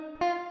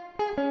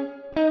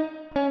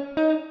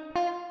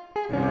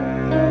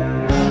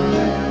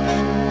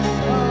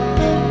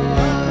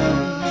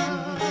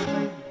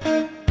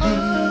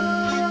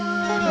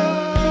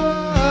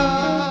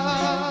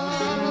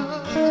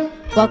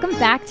Welcome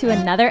back to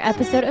another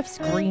episode of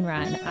Screen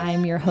Run.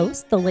 I'm your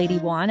host, the Lady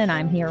One, and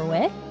I'm here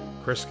with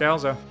Chris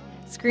Scalzo.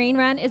 Screen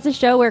Run is a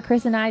show where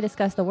Chris and I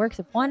discuss the works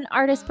of one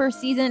artist per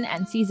season,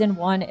 and season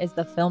 1 is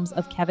the films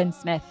of Kevin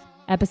Smith.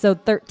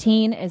 Episode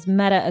 13 is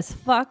meta as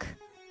fuck.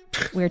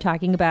 We're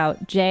talking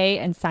about Jay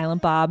and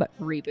Silent Bob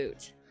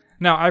Reboot.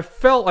 Now, I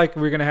felt like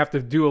we are going to have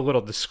to do a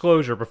little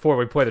disclosure before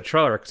we play the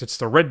trailer because it's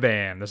the Red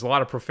Band. There's a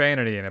lot of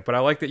profanity in it, but I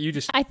like that you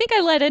just... I think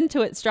I led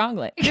into it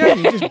strongly. Yeah,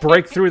 you just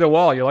break through the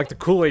wall. You're like the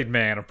Kool-Aid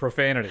man of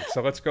profanity.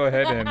 So let's go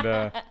ahead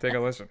and take a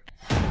listen.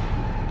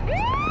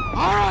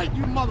 All right,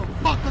 you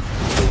motherfuckers.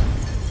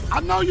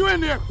 I know you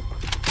in there.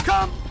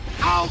 Come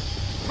out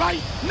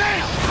right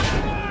now.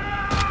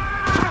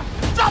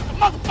 Drop the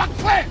motherfucking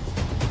plans.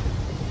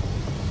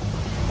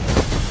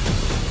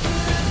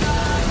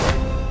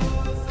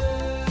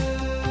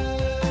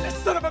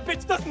 Son of a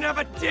bitch doesn't have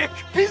a dick!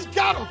 He's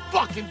got a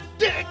fucking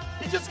dick.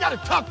 He just got it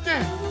tucked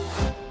in.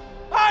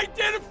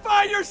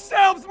 Identify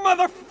yourselves,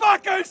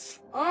 motherfuckers!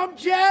 I'm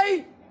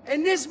Jay,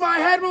 and this my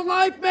hetero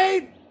life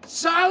mate,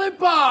 Silent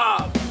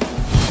Bob.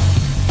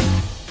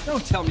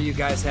 Don't tell me you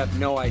guys have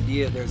no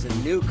idea there's a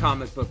new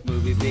comic book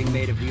movie being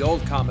made of the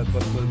old comic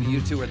book movie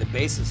you two are the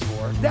basis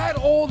for. That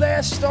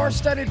old-ass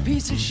star-studded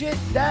piece of shit,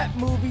 that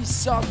movie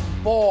sucked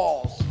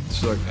balls.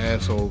 Suck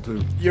asshole,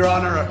 too. Your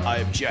Honor, I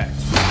object.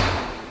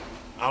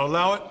 I'll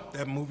allow it.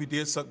 That movie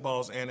did suck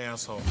balls and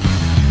asshole.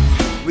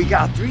 We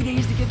got 3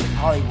 days to get to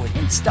Hollywood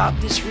and stop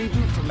this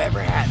reboot from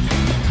ever happening.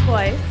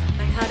 Boys,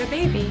 I had a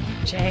baby.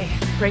 Jay,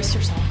 brace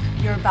yourself.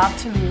 You're about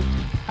to meet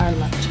our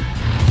love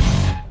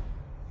child.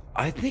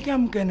 I think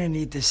I'm gonna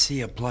need to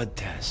see a blood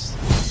test.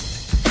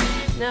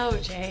 No,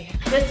 Jay.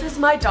 This is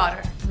my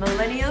daughter,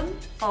 Millennium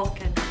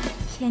Falcon.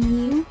 Can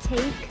you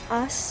take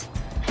us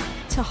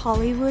to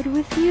Hollywood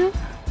with you?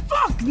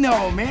 Fuck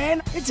no,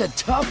 man. It's a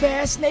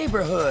tough-ass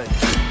neighborhood.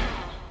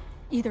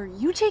 Either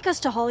you take us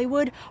to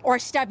Hollywood, or I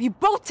stab you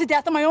both to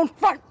death on my own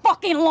front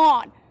fucking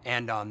lawn!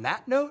 And on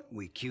that note,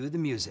 we cue the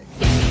music.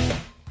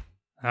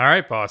 All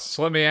right, boss.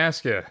 So let me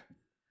ask you.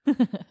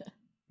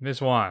 Miss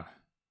Wan,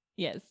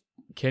 Yes.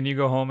 can you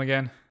go home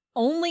again?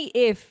 Only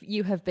if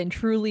you have been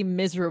truly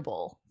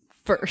miserable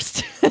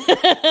first.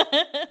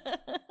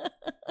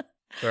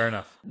 Fair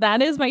enough.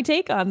 That is my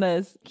take on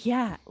this.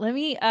 Yeah, let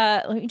me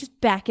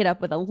just back it up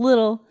with a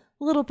little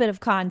bit of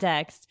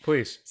context.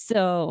 Please.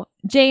 So,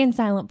 Jay and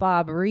Silent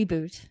Bob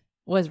Reboot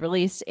was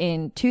released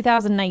in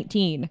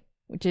 2019,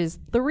 which is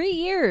 3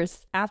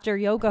 years after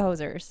Yoga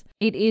Hosers.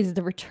 It is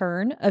the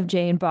return of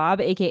Jay and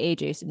Bob, aka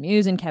Jason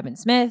Mewes and Kevin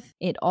Smith.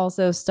 It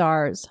also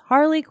stars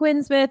Harley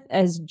Quinn Smith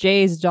as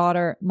Jay's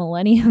daughter,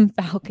 Millennium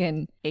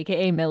Falcon,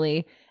 aka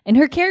Millie, and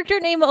her character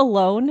name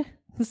alone,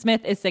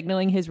 Smith is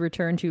signaling his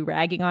return to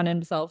ragging on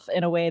himself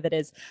in a way that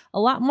is a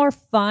lot more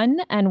fun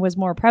and was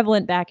more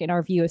prevalent back in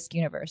our View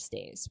Askewniverse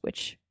days,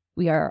 which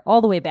we are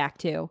all the way back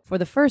to for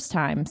the first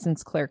time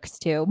since Clerks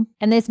 2.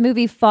 And this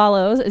movie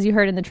follows, as you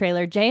heard in the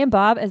trailer, Jay and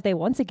Bob as they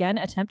once again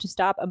attempt to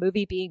stop a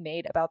movie being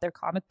made about their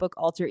comic book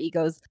alter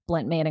egos,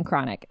 Blunt Man and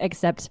Chronic.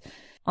 Except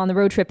on the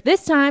road trip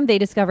this time, they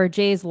discover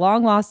Jay's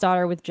long-lost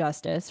daughter with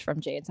Justice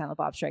from Jay and Silent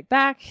Bob Strike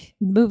Back.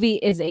 The movie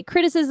is a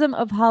criticism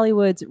of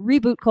Hollywood's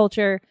reboot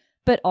culture,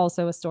 but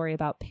also a story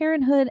about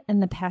parenthood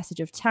and the passage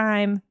of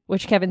time,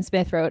 which Kevin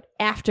Smith wrote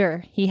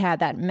after he had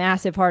that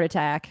massive heart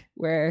attack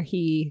where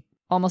he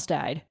almost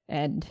died.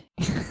 And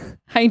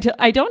I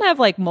don't have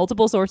like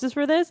multiple sources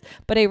for this,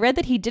 but I read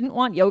that he didn't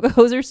want Yoga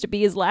Hosers to be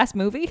his last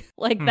movie.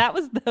 That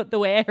was the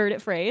way I heard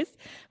it phrased,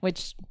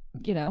 which,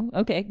 you know,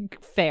 okay,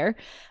 fair.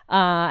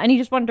 And he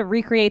just wanted to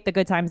recreate the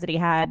good times that he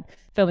had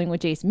filming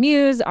with Jason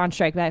Mewes on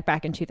Strike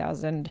Back in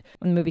 2000,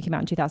 when the movie came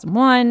out in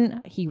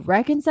 2001. He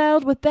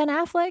reconciled with Ben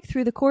Affleck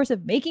through the course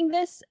of making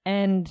this,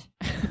 and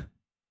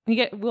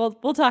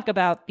we'll talk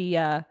about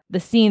the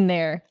scene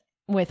there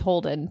with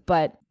Holden,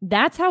 but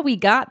that's how we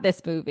got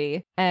this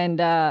movie.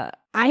 And I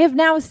have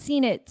now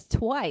seen it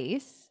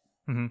twice.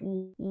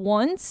 Mm-hmm.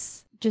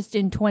 Once just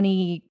in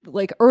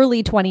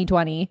early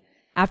 2020,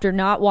 after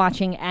not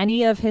watching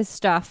any of his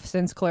stuff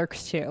since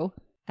Clerks 2.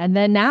 And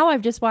then now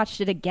I've just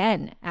watched it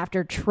again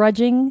after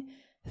trudging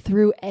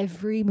through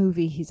every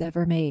movie he's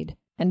ever made.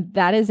 And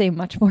that is a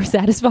much more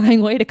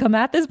satisfying way to come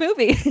at this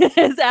movie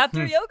is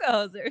after Yoga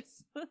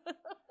Hosers.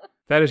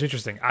 That is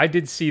interesting. I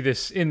did see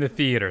this in the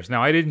theaters.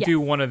 Now, I didn't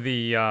do one of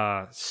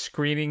the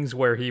screenings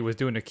where he was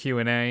doing a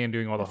Q&A and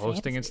doing all the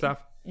hosting and stuff.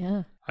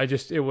 Yeah.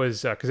 It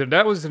was, because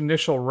that was the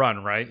initial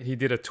run, right? He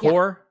did a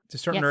tour to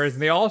certain areas,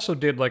 and they also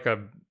did like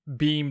a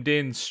beamed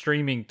in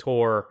streaming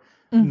tour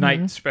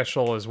night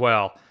special as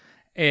well.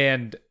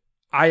 And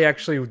I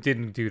actually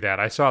didn't do that.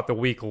 I saw it the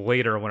week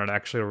later when it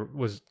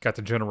actually got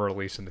the general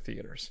release in the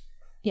theaters.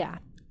 Yeah.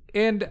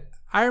 And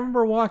I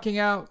remember walking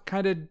out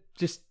kind of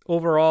just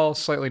overall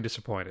slightly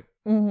disappointed.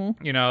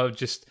 Mm-hmm. You know,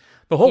 just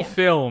the whole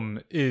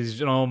film is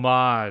an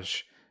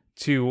homage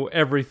to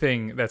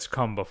everything that's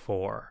come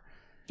before.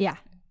 Yeah.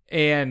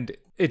 And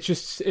it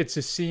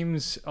just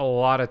seems a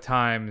lot of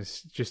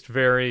times just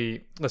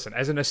very, listen,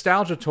 as a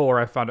nostalgia tour,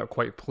 I found it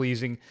quite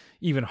pleasing,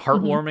 even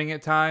heartwarming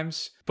at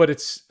times, but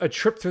it's a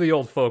trip through the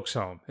old folks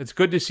home. It's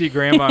good to see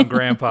grandma and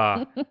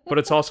grandpa, but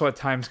it's also at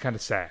times kind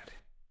of sad.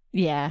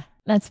 Yeah,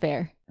 that's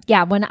fair.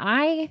 Yeah, when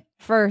I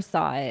first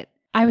saw it,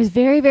 I was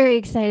very, very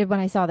excited when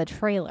I saw the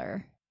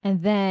trailer.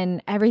 And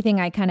then everything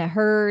I kind of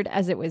heard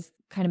as it was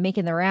kind of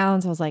making the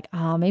rounds, I was like,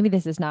 oh, maybe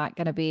this is not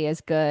going to be as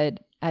good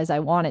as I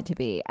want it to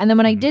be. And then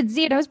when I did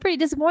see it, I was pretty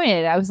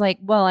disappointed. I was like,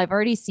 well, I've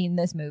already seen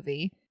this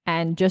movie.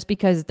 And just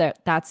because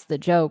that's the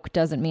joke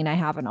doesn't mean I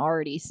haven't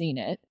already seen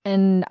it.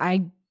 And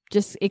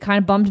it kind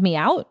of bummed me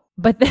out.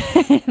 But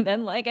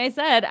then, like I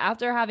said,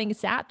 after having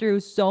sat through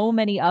so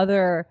many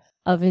other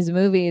of his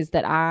movies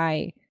that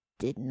I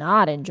did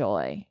not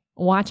enjoy,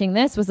 watching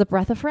this was a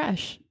breath of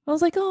fresh. I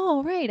was like,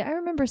 oh, right. I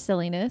remember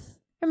Silliness.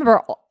 I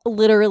remember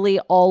literally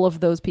all of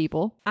those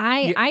people.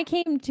 I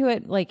came to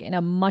it like in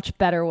a much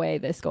better way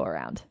this go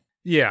around.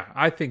 Yeah,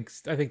 I think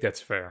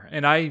that's fair.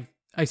 And I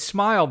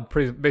smiled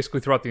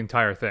basically throughout the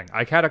entire thing.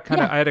 I had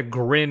I had a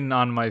grin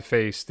on my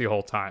face the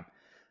whole time.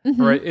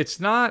 Right? It's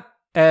not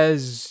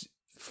as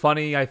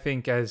funny, I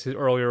think, as his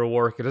earlier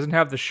work. It doesn't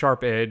have the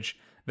sharp edge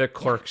that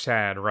Clerks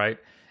had, right?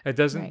 It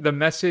doesn't. Right. The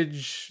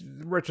message,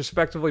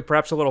 retrospectively,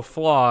 perhaps a little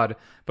flawed,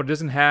 but it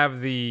doesn't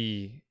have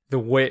the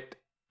wit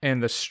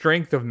and the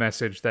strength of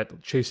message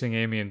that Chasing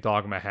Amy and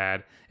Dogma had.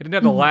 It didn't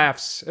have the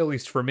laughs, at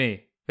least for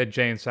me, that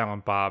Jay and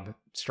Silent Bob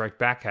Strike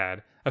Back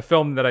had. A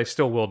film that I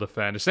still will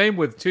defend. Same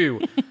with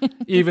 2,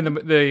 even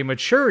the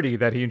maturity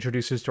that he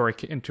introduces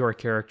into our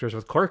characters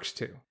with Clerks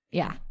 2.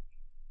 Yeah.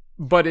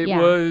 But it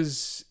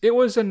was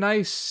a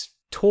nice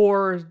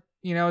tour,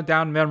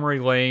 down memory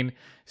lane,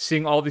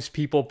 seeing all these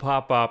people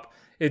pop up.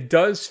 It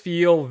does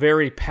feel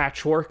very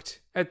patchworked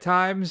at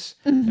times,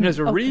 and there's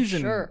a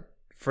reason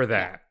for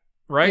that,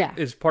 right? Yeah.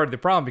 Is part of the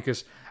problem,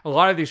 because a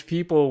lot of these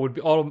people would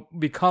all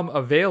become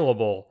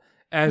available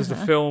as the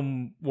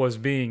film was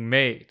being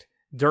made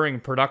during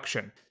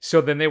production.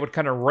 So then they would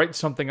kind of write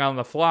something on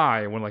the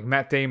fly when like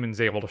Matt Damon's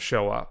able to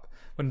show up,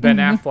 when Ben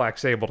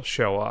Affleck's able to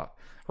show up,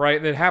 right?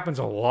 And it happens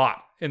a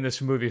lot in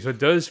this movie. So it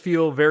does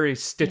feel very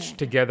stitched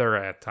together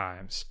at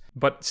times.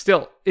 But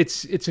still,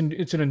 it's an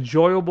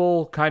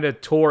enjoyable kind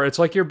of tour. It's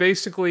like you're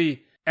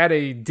basically at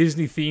a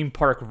Disney theme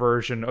park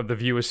version of the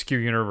View Askew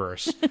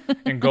universe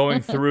and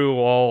going through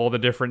all the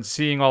different,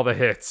 seeing all the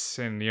hits,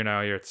 and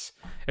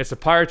it's a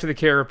Pirates of the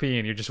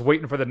Caribbean. You're just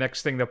waiting for the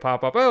next thing to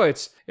pop up. Oh,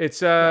 it's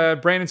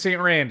Brandon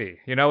St. Randy.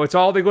 It's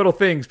all the little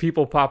things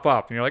people pop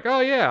up, and you're like,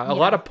 oh yeah, a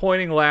lot of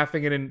pointing,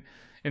 laughing,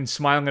 and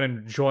smiling and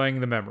enjoying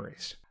the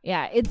memories.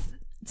 Yeah,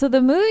 so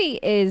the movie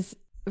is,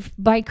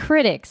 by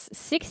critics,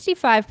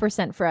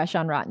 65% fresh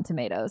on Rotten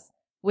Tomatoes,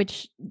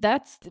 which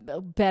that's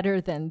better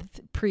than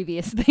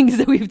previous things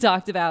that we've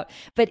talked about.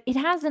 But it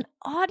has an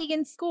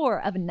audience score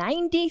of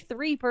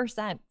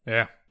 93%.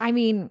 Yeah. I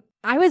mean,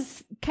 I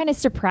was kind of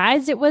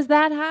surprised it was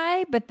that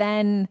high, but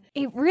then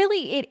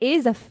it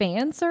is a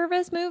fan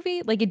service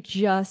movie. Like, it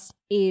just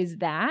is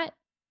that.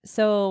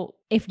 So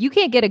if you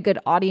can't get a good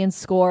audience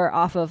score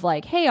off of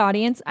like, hey,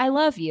 audience, I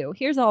love you.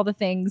 Here's all the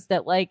things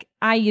that like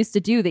I used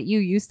to do that you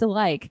used to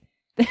like.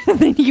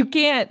 Then you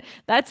can't.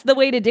 That's the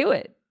way to do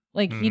it.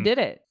 Like, he did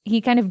it.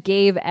 He kind of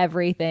gave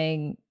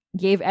everything,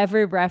 gave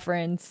every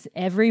reference,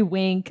 every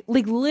wink,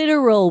 like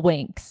literal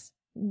winks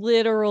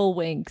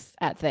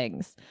at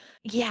things.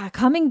 Yeah,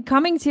 coming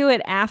to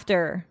it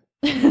after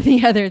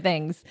the other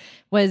things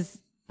was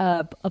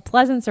a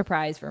pleasant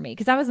surprise for me,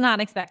 because I was not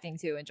expecting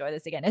to enjoy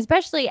this again,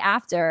 especially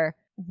after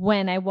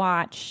when I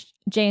watched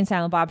Jay and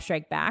Silent Bob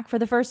Strike Back for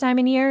the first time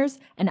in years,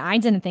 and I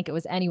didn't think it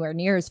was anywhere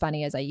near as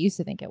funny as I used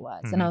to think it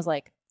was. And I was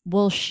like,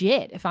 well,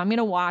 shit, if I'm going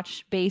to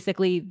watch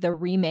basically the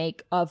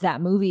remake of that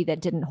movie that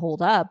didn't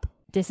hold up,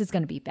 this is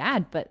going to be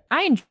bad. But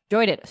I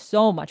enjoyed it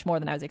so much more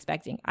than I was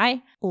expecting.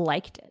 I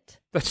liked it.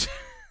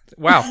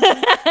 Wow.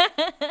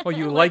 Well,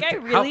 you liked it. I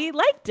really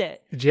liked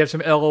it. Did you have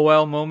some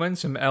LOL moments,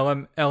 some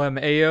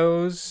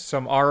LMAOs,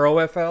 some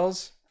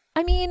ROFLs?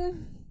 I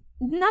mean,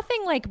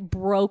 nothing like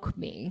broke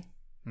me,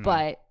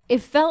 but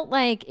it felt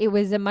like it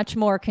was a much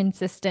more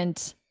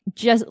consistent,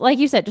 just like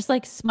you said, just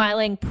like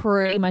smiling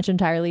pretty much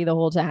entirely the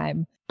whole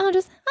time.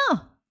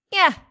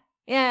 Yeah,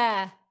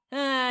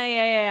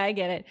 I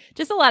get it.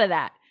 Just a lot of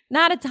that.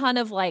 Not a ton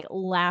of like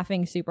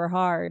laughing super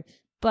hard,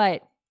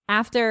 but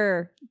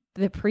after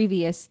the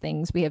previous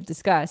things we have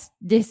discussed,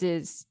 this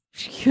is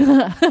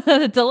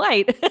a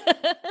delight.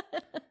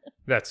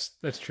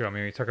 That's true. I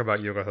mean, we talk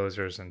about Yoga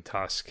Hosers and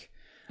Tusk.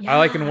 Yeah. I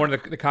like in one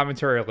of the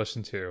commentary I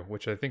listened to,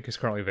 which I think is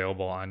currently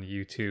available on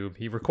YouTube.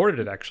 He recorded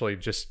it actually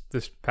just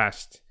this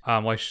past,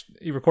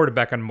 he recorded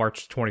back on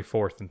March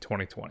 24th in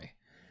 2020.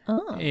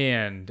 Oh.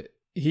 And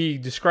he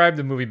described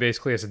the movie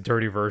basically as a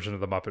dirty version of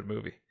the Muppet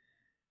movie,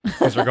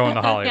 because they're going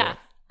to Hollywood. Yeah.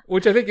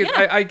 Which I think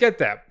I get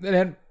that.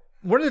 And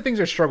one of the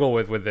things I struggle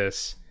with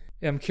this,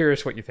 I'm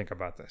curious what you think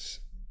about this.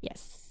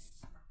 Yes.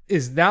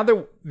 Is now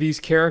that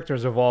these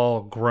characters have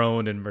all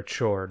grown and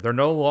matured, they're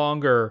no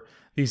longer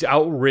these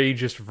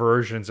outrageous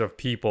versions of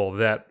people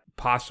that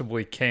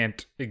possibly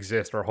can't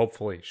exist or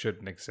hopefully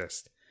shouldn't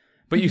exist.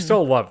 But you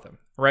still love them,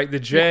 right? The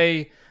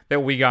Jay that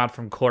we got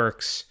from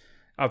Clerks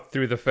up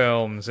through the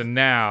films, and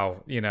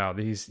now, you know,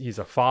 he's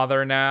a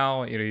father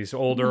now, you know, he's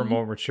older,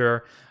 more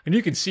mature. And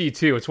you can see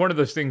too, it's one of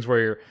those things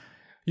where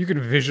you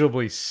can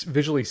visually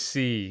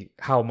see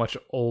how much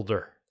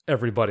older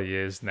everybody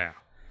is now.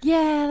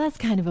 Yeah, that's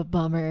kind of a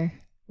bummer.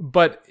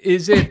 But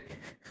is it,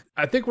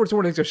 I think one of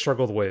the things I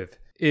struggled with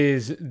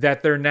is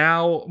that they're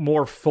now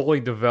more fully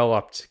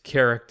developed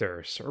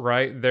characters,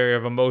 right? They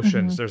have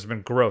emotions, there's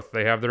been growth,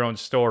 they have their own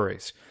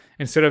stories.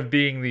 Instead of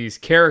being these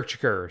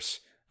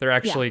caricatures, they're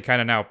actually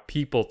kind of now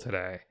people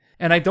today.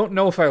 And I don't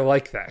know if I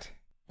like that.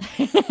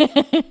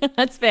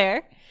 That's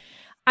fair.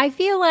 I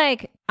feel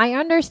like I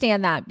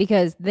understand that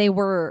because they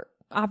were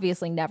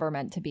obviously never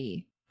meant to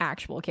be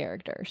actual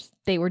characters.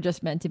 They were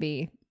just meant to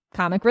be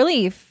comic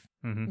relief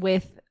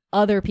with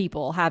other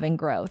people having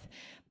growth.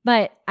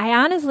 But I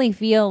honestly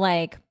feel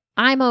like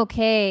I'm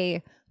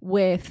okay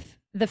with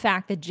the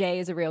fact that Jay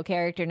is a real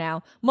character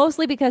now,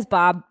 mostly because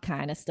Bob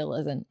kind of still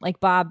isn't.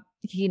 Like Bob,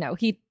 you know,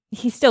 he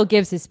still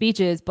gives his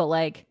speeches, but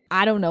like,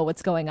 I don't know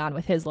what's going on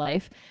with his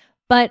life.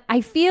 But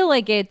I feel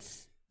like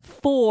it's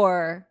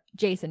for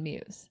Jason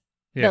Mewes.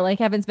 Yeah. That like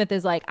Kevin Smith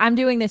is like, I'm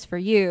doing this for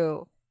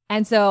you.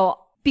 And so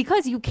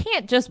because you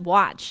can't just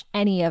watch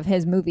any of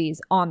his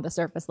movies on the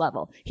surface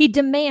level, he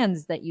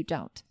demands that you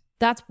don't.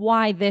 That's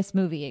why this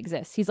movie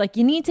exists. He's like,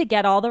 you need to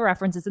get all the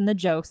references and the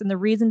jokes and the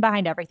reason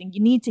behind everything. You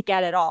need to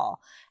get it all.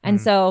 And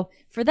so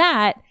for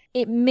that,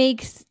 it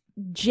makes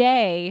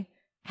Jay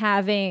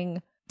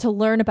having to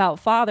learn about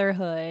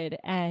fatherhood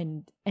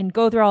and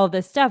go through all of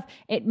this stuff.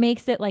 It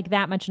makes it like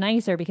that much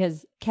nicer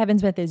because Kevin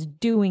Smith is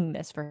doing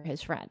this for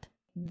his friend.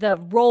 The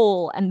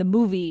role and the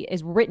movie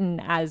is written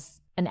as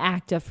an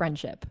act of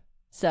friendship.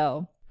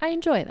 So I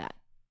enjoy that.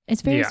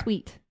 It's very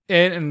sweet.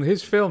 And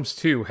his films,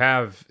 too,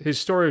 his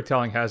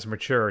storytelling has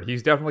matured.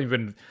 He's definitely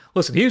been,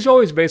 he's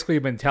always basically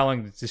been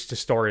telling just the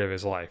story of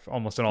his life,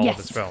 almost in all of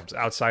his films,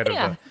 outside of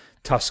the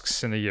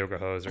tusks and the yoga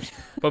hosers.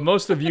 But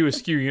most of View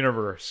Askew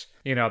universe,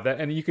 you know, that,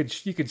 and you could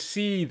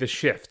see the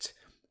shift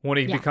when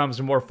he becomes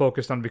more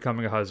focused on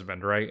becoming a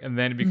husband, right? And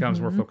then he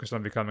becomes more focused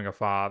on becoming a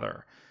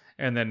father,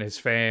 and then his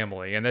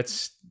family. And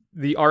that's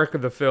the arc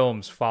of the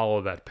films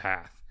follow that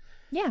path.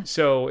 Yeah.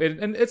 So,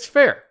 and it's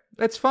fair.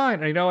 That's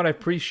fine. I know, and I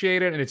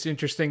appreciate it. And it's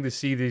interesting to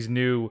see these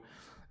new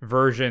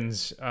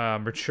versions,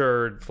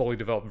 matured, fully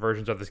developed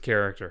versions of these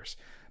characters.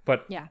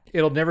 But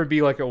it'll never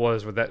be like it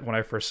was with that when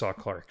I first saw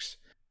Clerks.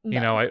 No. You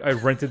know, I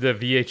rented the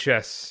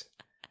VHS.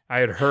 I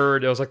had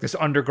heard it was like this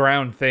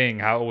underground thing,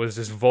 how it was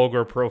this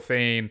vulgar,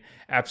 profane,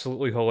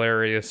 absolutely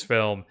hilarious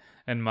film.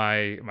 And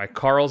my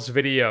Carl's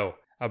video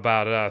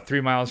about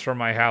 3 miles from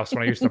my house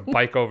when I used to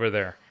bike over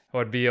there, I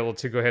would be able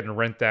to go ahead and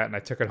rent that. And I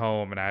took it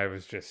home and I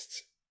was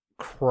just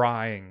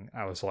crying.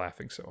 I was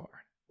laughing so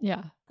hard.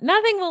 Yeah.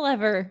 Nothing will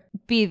ever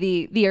be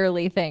the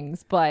early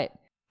things, but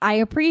I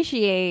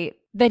appreciate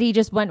that he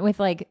just went with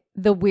like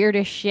the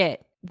weirdest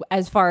shit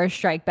as far as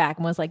Strike Back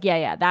and was like,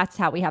 yeah, that's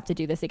how we have to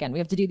do this again. We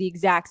have to do the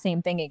exact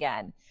same thing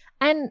again.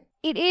 And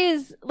it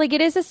is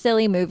a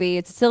silly movie.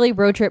 It's a silly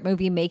road trip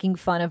movie making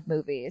fun of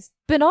movies.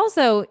 But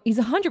also, he's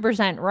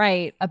 100%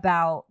 right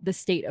about the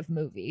state of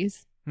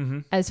movies.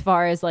 As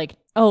far as like,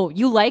 oh,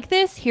 you like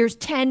this? Here's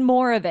 10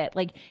 more of it.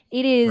 Like,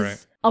 it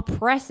is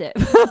oppressive.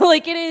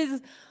 Like, it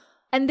is.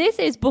 And this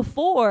is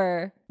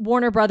before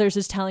Warner Brothers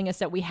is telling us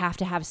that we have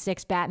to have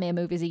 6 Batman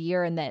movies a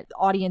year and that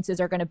audiences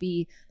are going to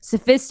be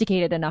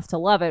sophisticated enough to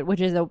love it, which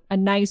is a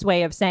nice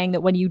way of saying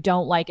that when you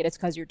don't like it, it's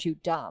because you're too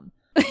dumb.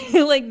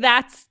 Like,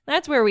 that's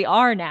where we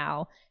are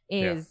now,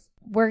 is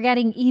we're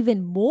getting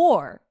even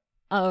more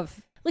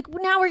of, like,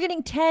 now we're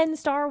getting 10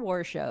 Star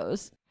Wars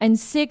shows and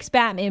 6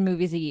 Batman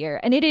movies a year.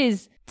 And it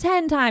is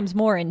 10 times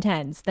more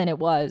intense than it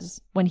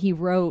was when he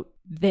wrote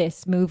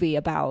this movie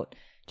about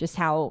just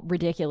how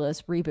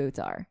ridiculous reboots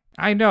are.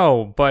 I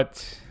know,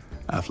 but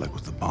Affleck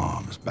was the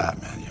bomb as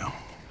Batman, yo.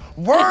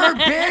 Word,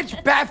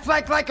 bitch!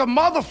 Batfleck like a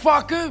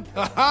motherfucker!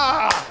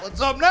 What's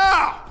up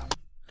now?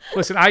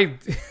 Listen,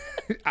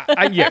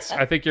 yes,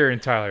 I think you're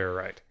entirely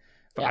right.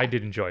 But I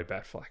did enjoy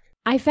Batfleck.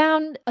 I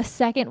found a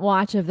second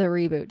watch of the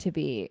reboot to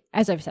be,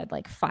 as I've said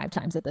like 5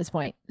 times at this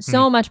point,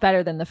 so much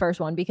better than the first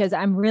one because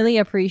I'm really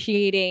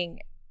appreciating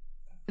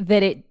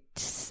that it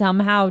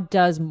somehow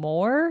does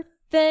more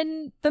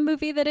than the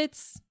movie that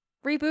it's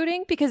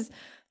rebooting, because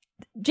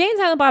Jay and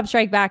Silent Bob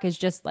Strike Back is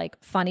just like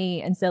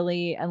funny and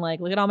silly and like,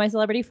 look at all my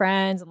celebrity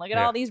friends and look at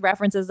all these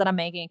references that I'm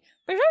making.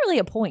 There's not really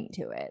a point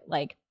to it.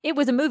 Like, it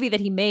was a movie that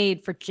he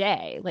made for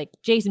Jay, like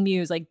Jason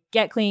Mewes, like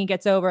get clean,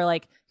 get sober,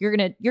 like you're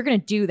gonna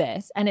do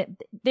this, and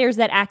there's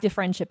that active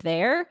friendship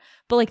there.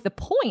 But like the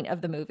point of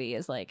the movie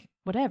is like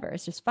whatever,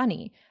 it's just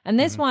funny. And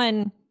this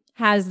one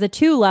has the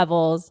 2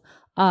 levels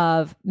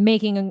of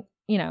making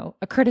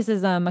a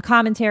criticism, a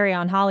commentary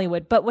on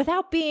Hollywood, but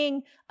without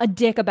being a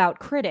dick about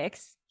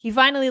critics. He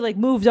finally like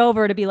moved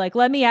over to be like,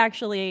 let me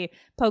actually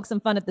poke some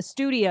fun at the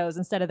studios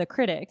instead of the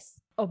critics.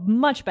 a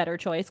much better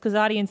choice because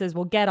audiences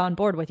will get on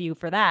board with you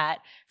for that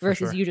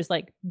versus you just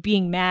like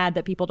being mad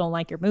that people don't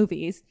like your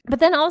movies. But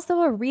then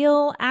also a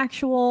real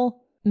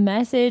actual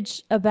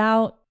message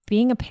about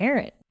being a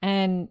parent.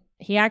 And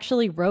he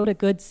actually wrote a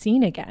good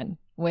scene again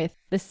with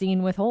the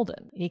scene with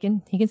Holden. He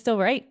can still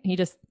write. He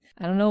just,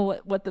 I don't know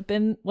what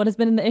has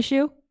been the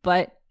issue,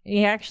 but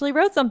he actually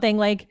wrote something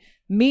like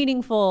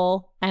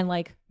meaningful and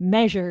like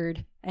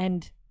measured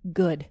and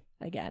good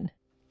again.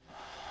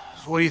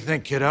 So what do you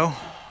think, kiddo?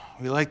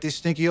 We like these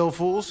stinky old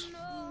fools?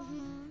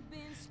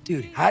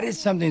 Dude, how did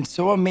something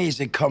so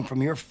amazing come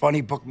from your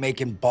funny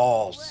book-making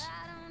balls?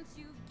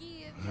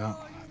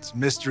 Well, it's a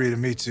mystery to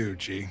me too,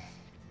 G.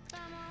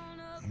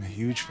 I'm a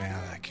huge fan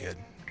of that kid.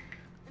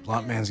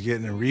 Blunt Man's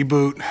getting a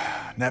reboot.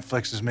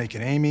 Netflix is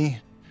making Amy.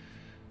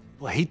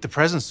 Well, I hate the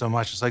present so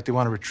much, it's like they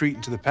want to retreat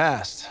into the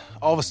past.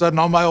 All of a sudden,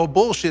 all my old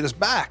bullshit is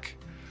back.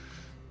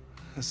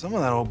 And some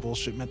of that old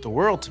bullshit meant the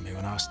world to me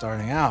when I was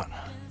starting out.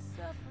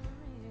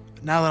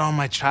 But now that all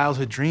my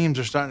childhood dreams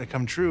are starting to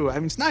come true, I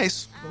mean, it's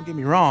nice, don't get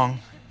me wrong.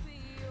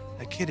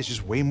 That kid is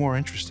just way more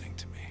interesting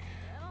to me.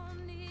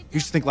 I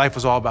used to think life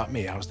was all about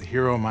me. I was the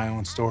hero of my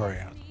own story.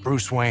 I was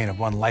Bruce Wayne of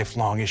one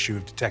lifelong issue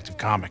of Detective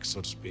Comics,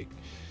 so to speak.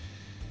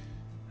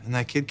 And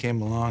that kid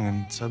came along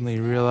and suddenly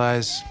you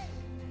realize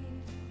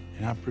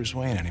you're not Bruce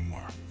Wayne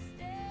anymore.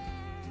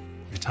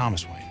 You're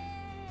Thomas Wayne,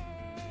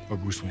 or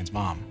Bruce Wayne's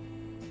mom,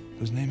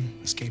 whose name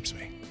escapes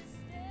me.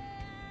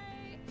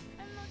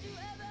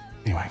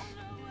 Anyway,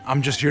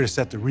 I'm just here to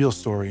set the real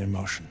story in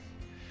motion.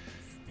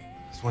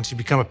 So once you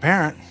become a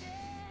parent,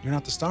 you're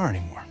not the star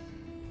anymore.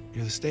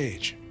 You're the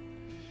stage.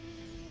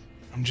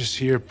 I'm just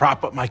here to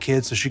prop up my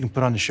kid so she can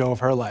put on the show of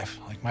her life,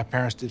 like my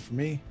parents did for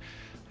me,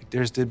 like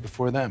theirs did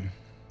before them.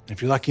 And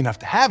if you're lucky enough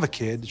to have a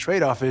kid, the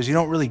trade-off is you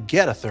don't really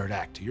get a third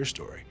act to your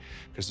story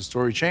because the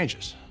story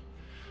changes.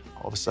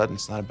 All of a sudden,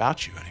 it's not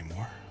about you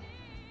anymore.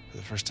 For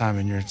the first time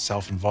in your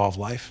self-involved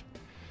life,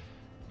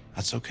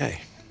 that's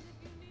okay.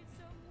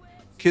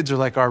 Kids are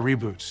like our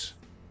reboots.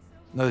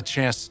 Another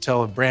chance to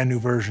tell a brand new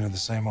version of the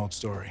same old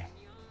story.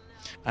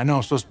 I know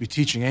I'm supposed to be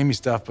teaching Amy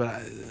stuff,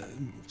 but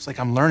it's like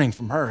I'm learning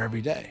from her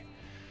every day.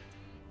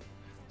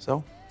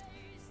 So,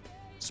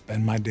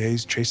 spend my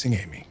days chasing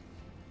Amy,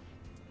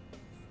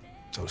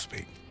 so to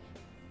speak.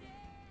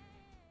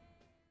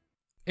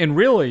 And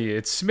really,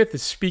 it's Smith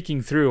is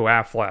speaking through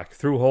Affleck,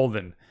 through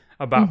Holden,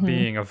 about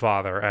being a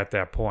father at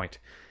that point.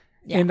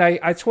 Yeah. And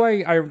that's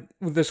why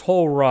with this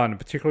whole run,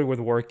 particularly with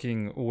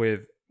working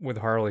with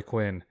Harley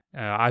Quinn,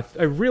 I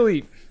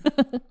really,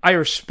 I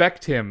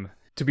respect him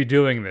to be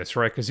doing this,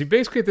 right? Because he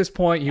basically at this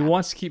point, he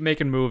wants to keep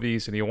making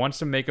movies and he wants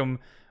to make them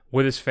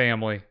with his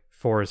family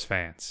for his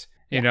fans.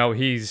 You know,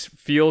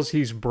 feels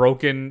he's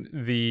broken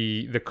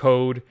the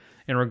code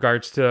in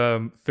regards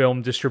to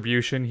film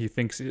distribution. He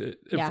thinks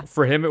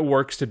for him it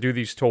works to do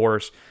these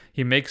tours.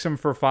 He makes them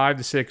for $5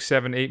 to $6,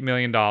 $7, $8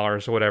 million or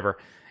whatever,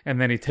 and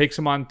then he takes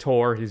them on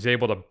tour. He's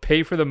able to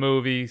pay for the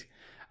movies,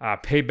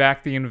 pay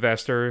back the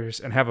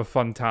investors, and have a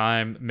fun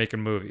time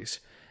making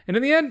movies. And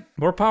in the end,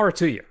 more power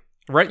to you,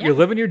 right? Yeah. You're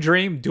living your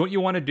dream, doing what you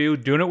want to do,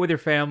 doing it with your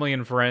family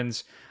and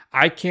friends.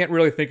 I can't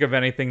really think of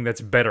anything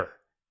that's better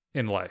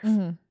in life.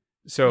 Mm-hmm.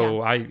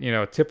 So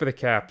tip of the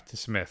cap to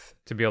Smith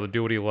to be able to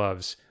do what he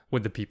loves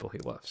with the people he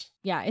loves.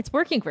 Yeah, it's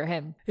working for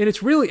him. And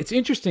it's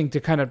interesting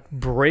to kind of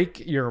break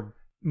your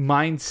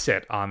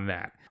mindset on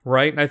that,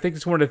 right? And I think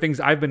it's one of the things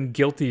I've been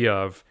guilty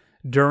of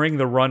during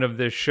the run of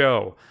this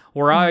show,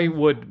 where I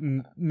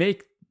would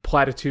make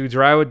platitudes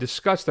or I would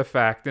discuss the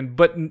fact,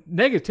 but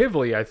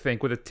negatively, I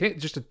think, with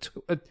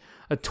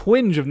a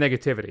twinge of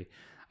negativity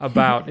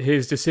about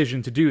his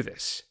decision to do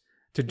this,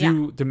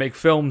 to make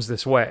films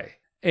this way.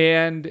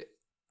 And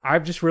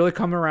I've just really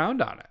come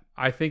around on it.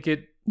 I think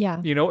if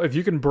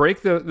you can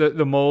break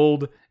the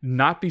mold,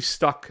 not be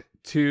stuck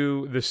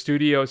to the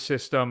studio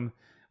system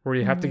where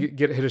you have to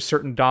hit a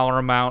certain dollar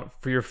amount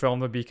for your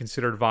film to be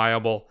considered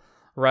viable,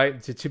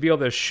 right? To be able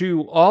to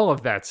eschew all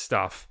of that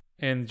stuff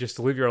and just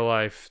live your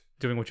life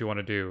doing what you want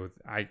to do,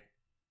 I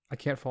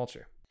can't fault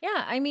you.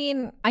 Yeah, I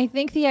mean, I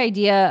think the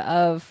idea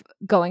of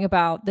going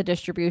about the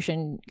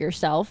distribution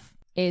yourself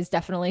is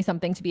definitely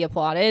something to be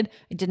applauded.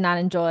 I did not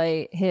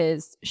enjoy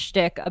his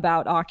shtick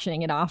about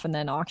auctioning it off and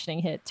then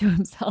auctioning it to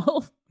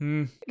himself.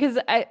 Because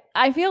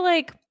I feel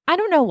like, I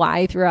don't know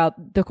why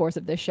throughout the course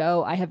of this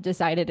show, I have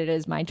decided it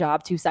is my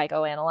job to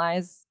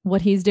psychoanalyze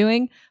what he's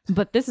doing,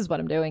 but this is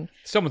what I'm doing.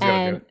 Someone's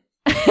got to do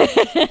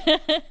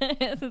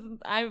it.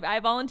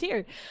 I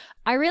volunteered.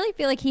 I really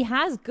feel like he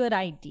has good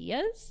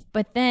ideas,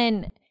 but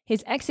then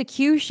his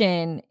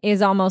execution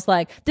is almost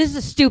like, this is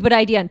a stupid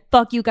idea and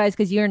fuck you guys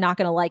because you're not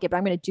going to like it, but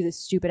I'm going to do this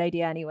stupid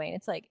idea anyway. And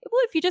it's like,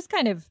 well, if you just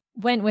kind of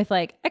went with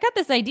like, I got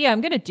this idea,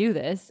 I'm going to do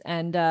this,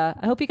 and I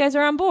hope you guys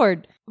are on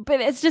board.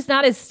 But it's just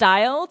not his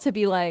style to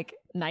be like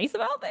nice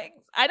about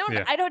things. I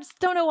just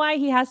don't know why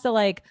he has to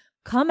like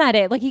come at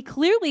it. Like, he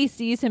clearly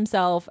sees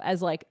himself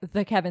as like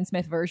the Kevin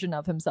Smith version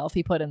of himself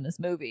he put in this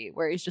movie,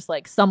 where he's just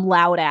like some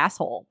loud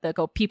asshole that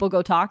people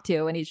go talk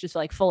to, and he's just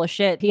like full of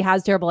shit. He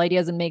has terrible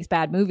ideas and makes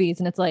bad movies.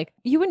 And it's like,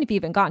 you wouldn't have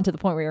even gotten to the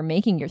point where you're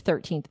making your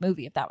 13th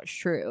movie if that was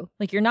true.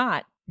 Like, you're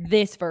not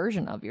this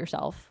version of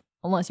yourself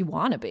unless you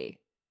want to be.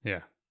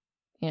 Yeah.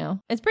 You know,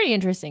 it's pretty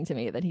interesting to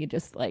me that he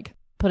just like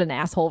put an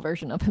asshole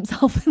version of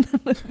himself in the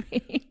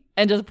movie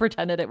and just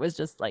pretended it was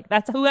just like,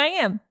 that's who I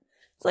am.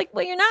 It's like,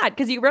 well, you're not,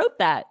 because you wrote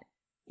that.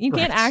 You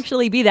can't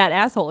actually be that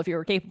asshole if you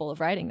were capable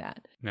of writing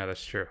that. No,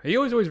 that's true. He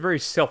was always very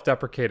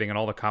self-deprecating in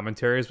all the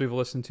commentaries we've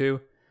listened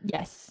to.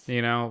 Yes.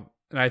 You know,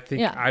 and I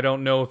think, I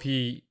don't know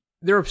if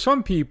there are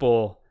some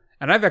people,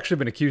 and I've actually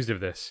been accused of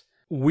this,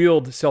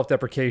 wield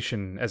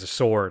self-deprecation as a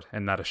sword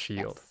and not a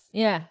shield. Yes.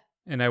 Yeah.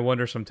 And I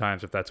wonder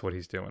sometimes if that's what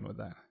he's doing with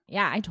that.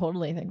 Yeah, I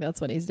totally think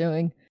that's what he's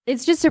doing.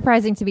 It's just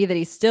surprising to me that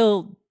he's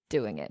still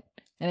doing it.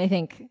 And I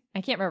think,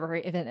 I can't remember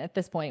even at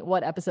this point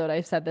what episode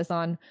I've said this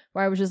on,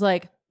 where I was just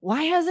like,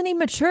 why hasn't he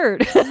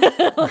matured?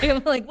 Like,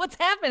 I'm like, what's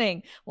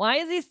happening? Why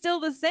is he still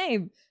the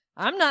same?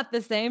 I'm not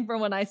the same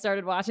from when I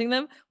started watching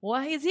them.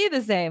 Why is he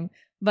the same?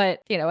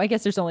 But, you know, I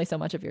guess there's only so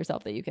much of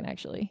yourself that you can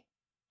actually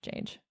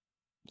change.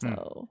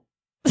 So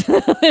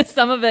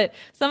some of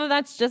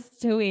that's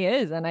just who he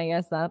is. And I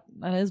guess that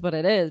is what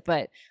it is.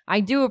 But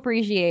I do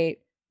appreciate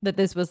that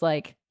this was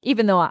like,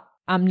 even though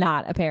I'm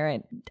not a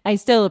parent, I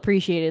still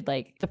appreciated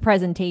like the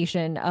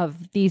presentation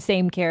of these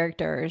same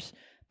characters,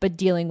 but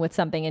dealing with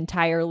something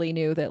entirely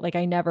new that like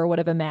I never would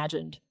have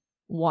imagined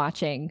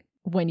watching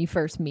when you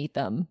first meet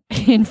them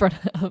in front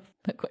of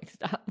the Quick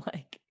Stop.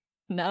 Like,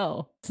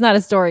 no, it's not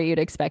a story you'd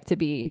expect to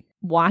be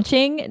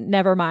watching,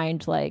 never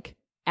mind like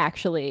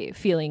actually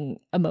feeling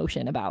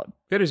emotion about.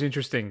 That is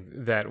interesting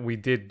that we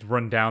did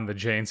run down the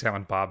Jay and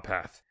Silent Bob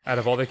path out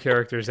of all the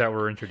characters that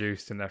were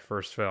introduced in that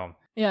first film.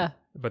 Yeah.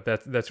 But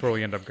that's where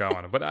we end up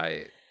going. But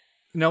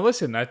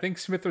listen, I think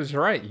Smith was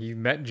right. He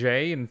met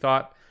Jay and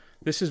thought,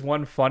 this is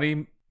one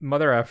funny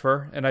mother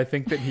effer, and I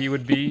think that he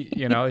would be,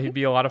 he'd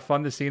be a lot of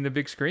fun to see in the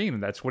big screen.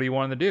 And that's what he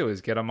wanted to do,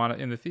 is get him on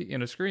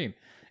in a screen,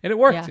 and it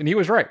worked. And he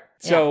was right.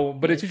 So,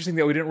 but it's interesting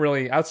that we didn't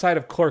really, outside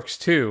of Clerks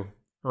 2,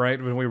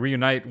 right, when we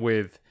reunite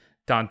with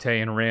Dante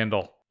and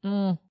Randall,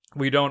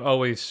 we don't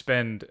always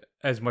spend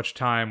as much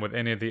time with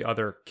any of the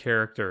other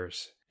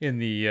characters in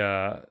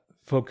the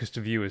Focus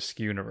to View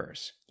Askew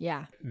universe.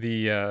 Yeah,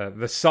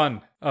 the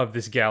sun of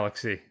this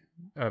galaxy,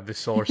 of this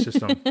solar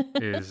system,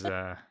 is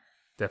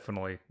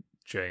definitely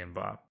Jay and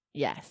Bob.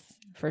 Yes,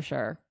 for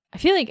sure. I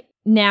feel like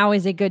now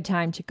is a good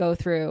time to go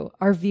through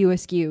our View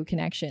Askew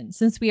connection,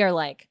 since we are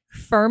like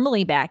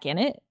firmly back in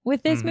it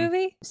with this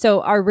movie.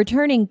 So our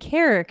returning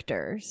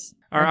characters.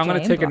 All right, I'm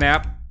going to take a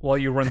nap while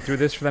you run through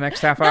this for the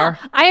next half hour.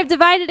 I have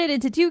divided it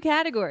into two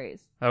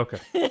categories. Okay.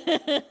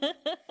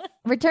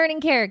 Returning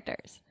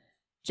characters: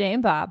 Jay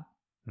and Bob,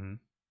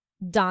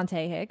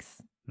 Dante Hicks,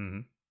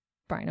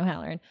 Brian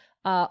O'Halloran,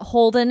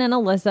 Holden and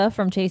Alyssa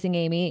from Chasing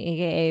Amy,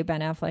 aka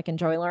Ben Affleck and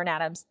Joy Lauren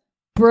Adams,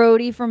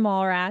 Brody from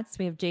Mallrats,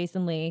 we have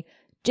Jason Lee,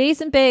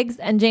 Jason Biggs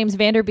and James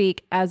Vanderbeek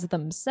as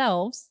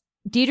themselves.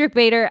 Diedrich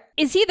Bader,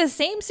 is he the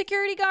same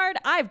security guard?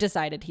 I've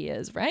decided he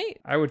is, right?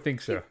 I would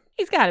think so.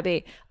 He's got to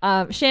be.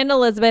 Shannon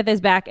Elizabeth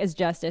is back as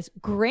Justice.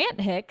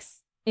 Grant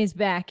Hicks is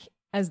back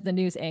as the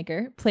news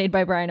anchor, played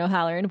by Brian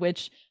O'Halloran,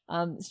 which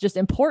is just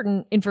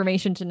important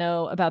information to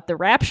know about the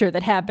rapture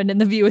that happened in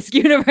the View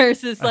Askew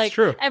universe. It's like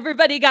true.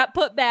 Everybody got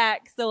put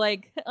back. So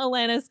like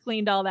Alanis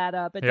cleaned all that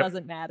up. It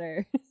doesn't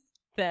matter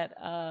that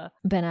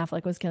Ben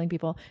Affleck was killing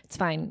people. It's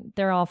fine.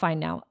 They're all fine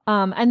now.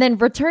 And then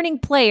returning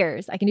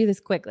players. I can do this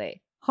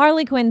quickly.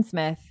 Harley Quinn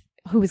Smith,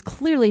 who was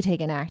clearly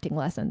taking acting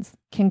lessons.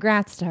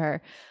 Congrats to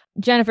her.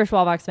 Jennifer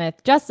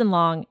Schwalbach-Smith, Justin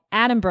Long,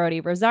 Adam Brody,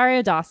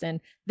 Rosario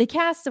Dawson, the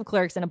cast of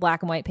Clerks in a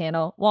black and white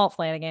panel, Walt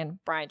Flanagan,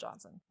 Brian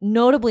Johnson.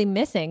 Notably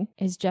missing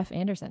is Jeff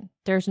Anderson.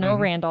 There's no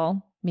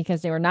Randall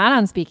because they were not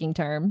on speaking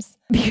terms,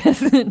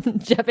 because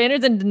Jeff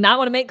Anderson did not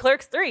want to make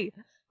Clerks 3.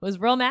 Was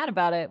real mad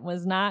about it,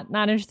 was not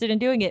interested in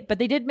doing it, but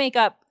they did make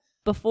up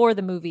before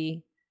the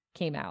movie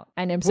came out,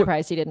 and I'm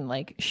surprised he didn't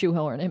like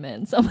shoehorn him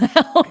in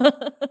somehow.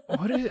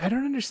 I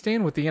don't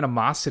understand what the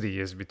animosity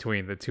is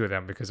between the two of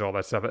them, because all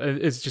that stuff.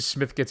 It's just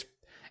Smith gets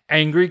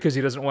angry because he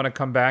doesn't want to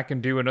come back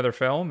and do another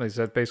film. Is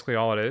that basically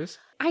all it is?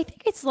 I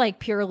think it's like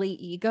purely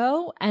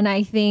ego, and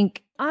I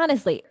think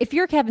honestly, if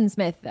you're Kevin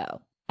Smith though,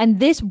 and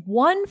this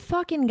one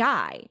fucking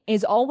guy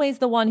is always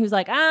the one who's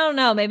like, I don't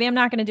know, maybe I'm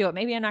not going to do it.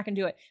 Maybe I'm not going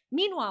to do it.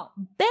 Meanwhile,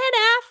 Ben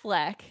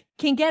Affleck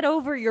can get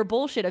over your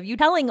bullshit of you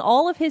telling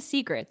all of his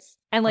secrets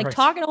and like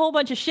talking a whole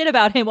bunch of shit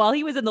about him while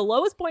he was in the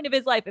lowest point of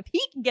his life. If he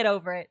can get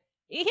over it,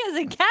 he has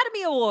an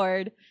Academy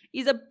Award.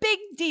 He's a big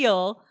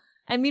deal.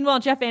 And meanwhile,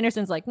 Jeff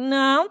Anderson's like, no,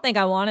 I don't think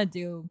I want to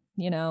do,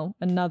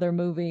 another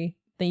movie.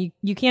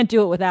 You can't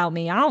do it without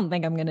me. I don't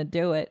think I'm going to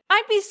do it.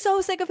 I'd be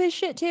so sick of his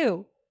shit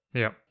too.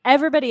 Yeah.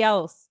 Everybody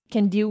else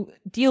can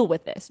deal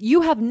with this.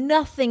 You have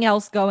nothing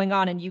else going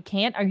on and you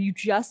can't. Are you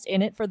just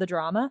in it for the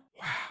drama?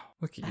 Wow.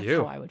 Look at That's you.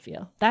 how I would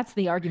feel. That's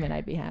the argument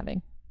I'd be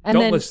having. And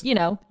then, you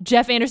know,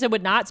 Jeff Anderson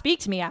would not speak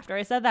to me after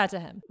I said that to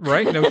him.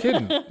 Right? No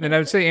kidding. And I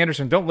would say,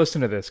 Anderson, don't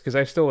listen to this because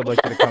I still would like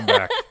you to come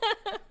back.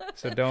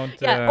 So don't.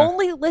 Yeah,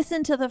 only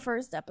listen to the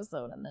first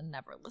episode and then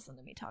never listen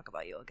to me talk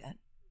about you again.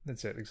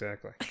 That's it,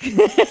 exactly.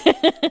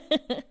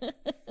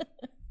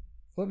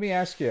 Let me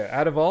ask you,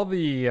 out of all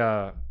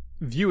the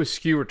View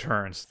Askew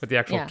returns, but the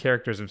actual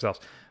characters themselves,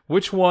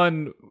 which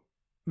one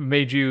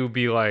made you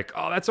be like,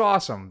 oh, that's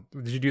awesome?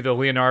 Did you do the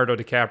Leonardo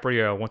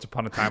DiCaprio Once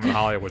Upon a Time in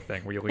Hollywood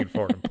thing where you lean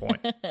forward and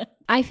point?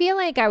 I feel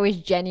like I was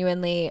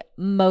genuinely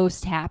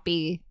most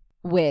happy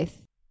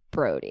with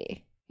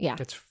Brody. Yeah.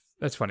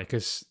 That's funny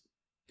because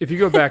if you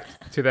go back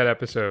to that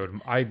episode,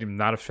 I am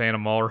not a fan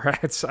of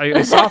Mallrats.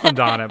 I softened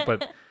on it,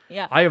 but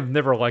I have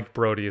never liked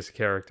Brody as a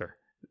character.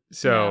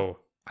 So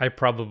I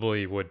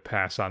probably would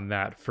pass on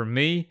that. For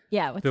me,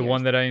 the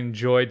one that I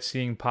enjoyed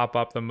seeing pop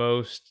up the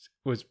most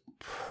was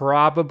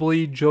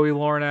probably Joey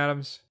Lauren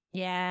Adams.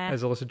 Yeah.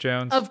 As Alyssa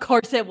Jones. Of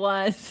course it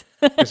was.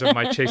 Because of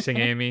my Chasing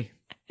Amy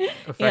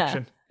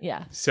affection.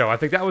 Yeah. So I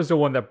think that was the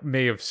one that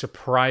may have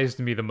surprised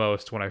me the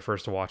most when I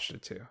first watched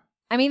it too.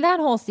 I mean, that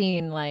whole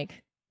scene,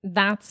 like,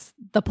 that's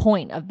the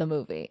point of the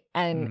movie.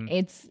 And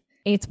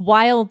it's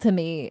wild to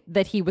me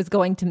that he was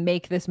going to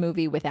make this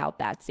movie without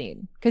that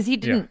scene. Because he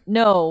didn't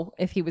know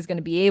if he was going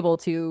to be able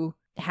to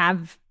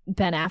have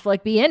Ben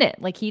Affleck be in it.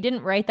 Like, he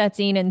didn't write that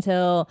scene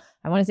until,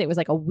 I want to say it was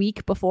like a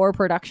week before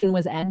production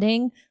was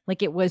ending.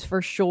 Like, it was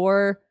for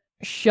sure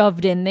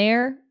shoved in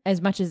there,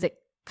 as much as it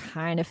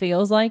kind of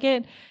feels like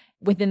it,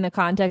 within the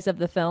context of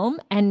the film.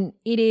 And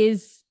it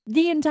is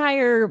the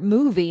entire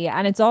movie,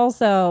 and it's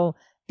also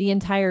the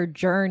entire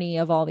journey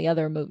of all the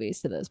other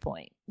movies to this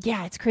point.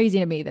 Yeah, it's crazy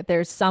to me that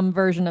there's some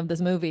version of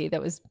this movie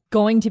that was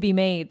going to be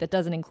made that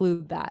doesn't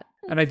include that.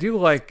 And I do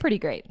like... It's pretty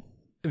great.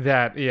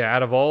 That,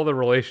 out of all the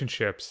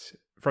relationships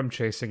from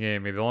Chasing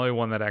Amy, the only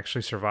one that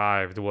actually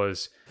survived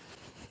was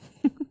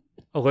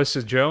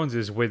Alyssa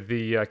Jones's with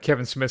the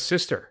Kevin Smith's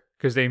sister,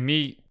 because they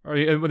meet,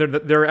 when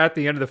they're at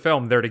the end of the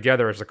film, they're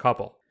together as a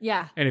couple.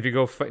 Yeah. And if you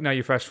go, now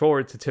you fast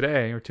forward to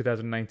today, or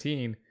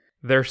 2019,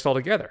 they're still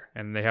together,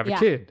 and they have a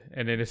kid.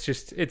 And then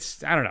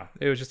it's, I don't know,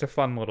 it was just a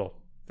fun little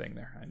thing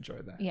there. I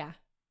enjoyed that. Yeah.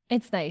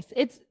 It's nice.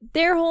 It's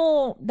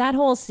that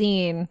whole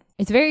scene,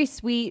 it's very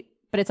sweet,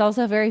 but it's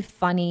also very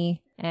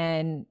funny.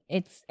 And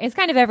it's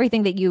kind of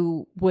everything that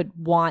you would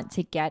want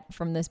to get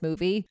from this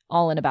movie,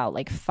 all in about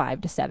like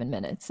 5 to 7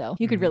 minutes. So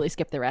you could really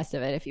skip the rest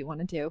of it if you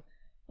wanted to.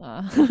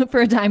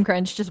 For a time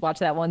crunch, just watch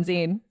that one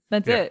scene.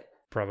 That's it.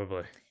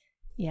 Probably.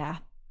 Yeah.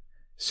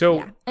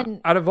 So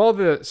out of all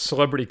the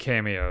celebrity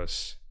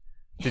cameos,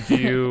 did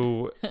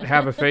you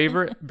have a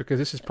favorite? Because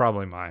this is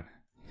probably mine.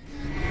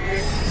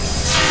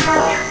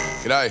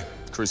 G'day,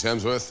 Chris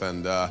Hemsworth,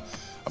 and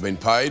I've been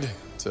paid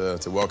to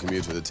welcome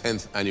you to the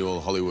 10th annual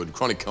Hollywood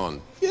ChronicCon.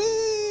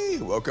 Yay!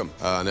 Welcome.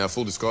 Now,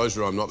 full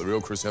disclosure, I'm not the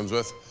real Chris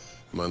Hemsworth.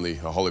 I'm only a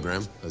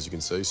hologram, as you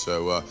can see,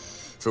 so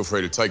feel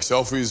free to take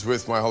selfies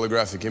with my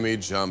holographic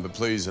image, but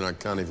please, and I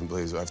can't even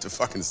believe I have to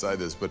fucking say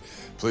this, but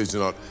please do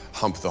not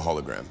hump the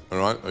hologram, all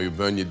right? Or you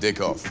burn your dick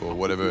off, or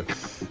whatever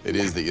it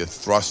is that you're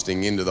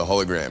thrusting into the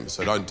hologram,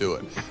 so don't do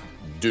it.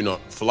 Do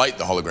not fillet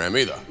the hologram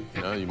either.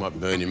 You know, you might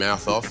burn your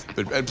mouth off.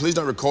 But please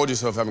don't record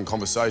yourself having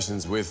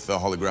conversations with the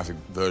holographic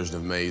version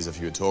of me as if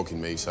you were talking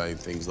to me, saying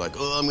things like,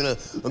 oh, I'm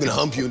gonna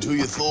hump you until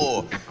you're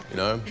Thor. You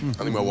know? I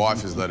think my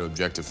wife is allowed to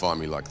objectify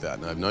me like that,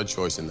 and I have no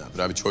choice in that. But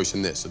I have a choice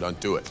in this, so don't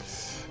do it.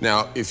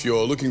 Now, if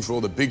you're looking for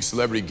all the big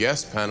celebrity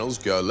guest panels,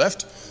 go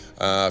left.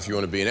 If you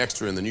want to be an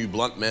extra in the new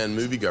Blunt Man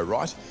movie, go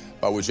right.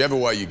 But whichever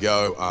way you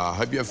go, I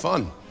hope you have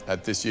fun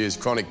at this year's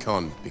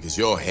ChronicCon, because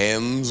your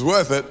hem's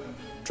worth it.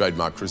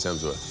 Trademark Chris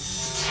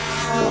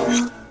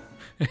Hemsworth.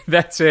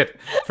 That's it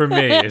for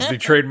me, is the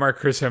trademark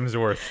Chris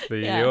Hemsworth.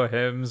 Your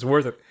hem's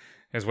worth it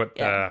is what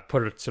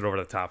puts it over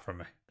the top for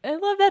me. I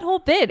love that whole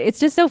bit. It's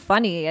just so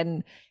funny,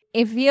 and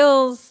it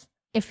feels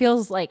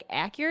like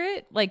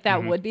accurate. Like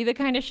that would be the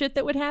kind of shit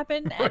that would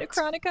happen at a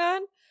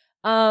ChronicCon.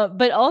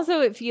 But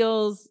also it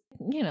feels,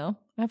 you know,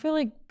 I feel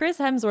like Chris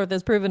Hemsworth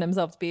has proven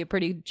himself to be a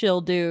pretty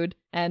chill dude,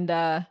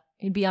 and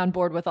he'd be on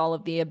board with all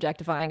of the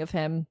objectifying of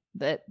him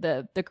that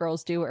the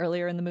girls do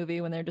earlier in the movie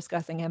when they're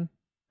discussing him.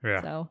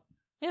 Yeah. So,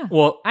 yeah.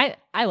 Well, I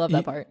love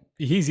that part.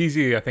 He's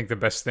easily, I think, the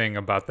best thing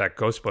about that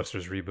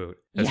Ghostbusters reboot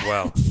as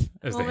well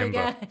as the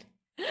himbo.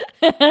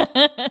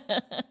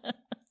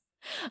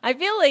 I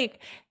feel like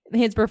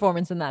his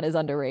performance in that is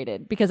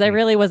underrated, because I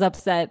really was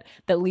upset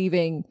that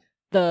leaving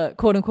the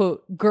quote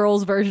unquote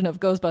girls version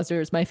of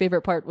Ghostbusters, my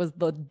favorite part was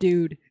the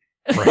dude.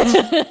 Right.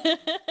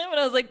 But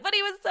I was like, but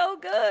he was so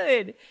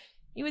good.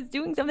 He was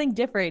doing something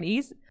different.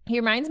 He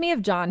reminds me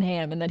of Jon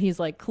Hamm, and that he's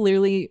like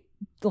clearly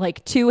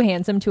like too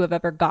handsome to have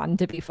ever gotten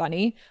to be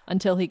funny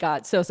until he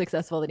got so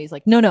successful that he's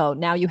like, no,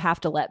 now you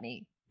have to let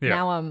me. Yeah.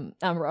 Now I'm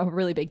a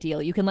really big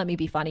deal. You can let me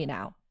be funny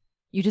now.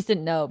 You just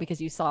didn't know because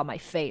you saw my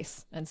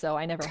face, and so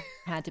I never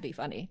had to be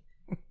funny.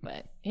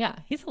 But yeah,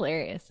 he's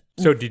hilarious.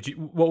 So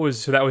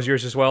that was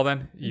yours as well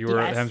then?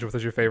 Hemsworth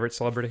was your favorite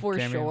celebrity for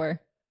cameo?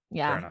 Sure.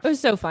 Yeah, it was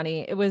so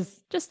funny. It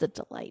was just a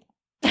delight.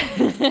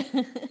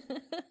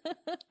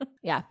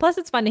 Yeah, plus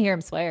it's fun to hear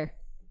him swear.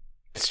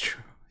 It's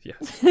true.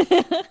 Yes.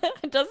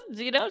 It doesn't,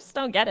 just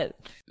don't get it.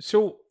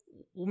 So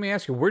let me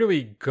ask you, where do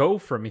we go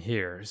from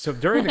here? So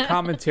during the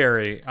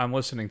commentary, I'm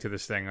listening to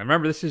this thing.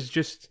 Remember, this is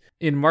just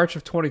in March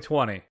of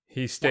 2020.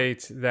 He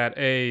states that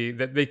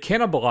that they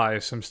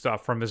cannibalized some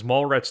stuff from his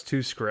Mallrats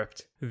 2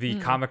 script, the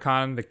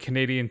Comic-Con, the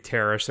Canadian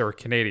Terrorists, there were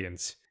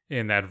Canadians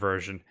in that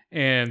version,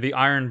 and the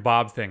Iron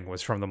Bob thing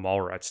was from the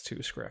Mallrats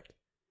 2 script.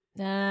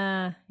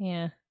 Yeah.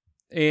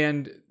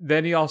 And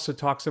then he also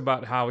talks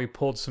about how he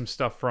pulled some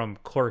stuff from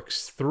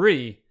Clerks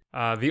 3,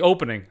 the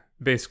opening,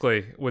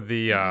 basically, with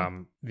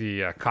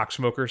the cock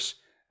smokers,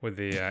 with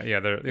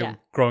they're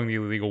growing the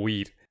illegal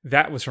weed.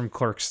 That was from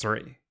Clerks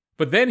 3.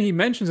 But then he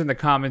mentions in the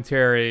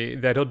commentary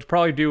that he'll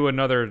probably do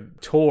another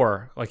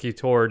tour, like he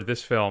toured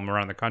this film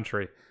around the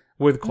country,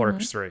 with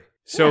Clerks 3.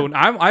 So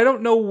I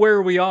don't know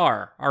where we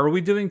are. Are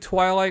we doing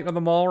Twilight of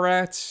the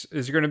Mallrats?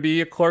 Is there going to be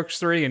a Clerks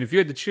 3? And if you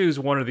had to choose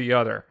one or the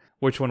other,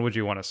 which one would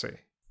you want to see?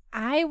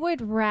 I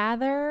would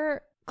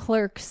rather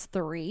Clerks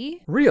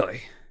 3.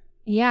 Really?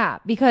 Yeah,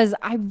 because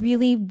I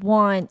really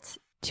want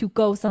to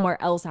go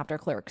somewhere else after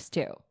Clerks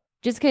 2.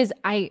 Just because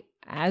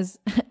as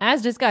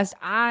discussed,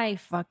 I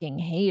fucking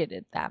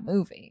hated that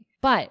movie.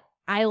 But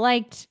I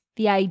liked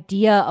the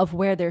idea of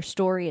where their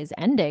story is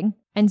ending.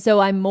 And so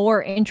I'm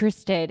more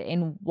interested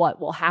in what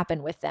will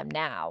happen with them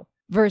now.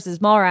 Versus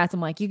Mallrats, I'm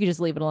like, you could just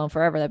leave it alone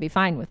forever. That'd be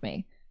fine with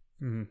me.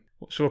 Mm-hmm.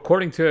 So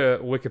according to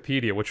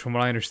Wikipedia, which from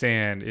what I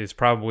understand is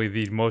probably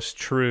the most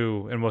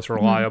true and most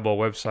reliable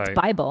website. It's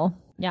Bible.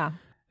 Yeah.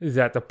 Is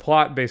that the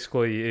plot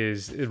basically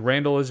is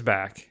Randall is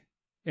back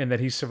and that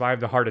he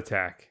survived a heart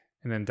attack.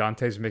 And then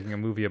Dante's making a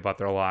movie about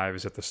their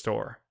lives at the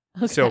store.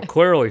 Okay. So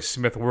clearly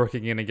Smith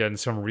working in again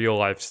some real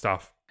life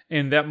stuff.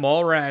 And that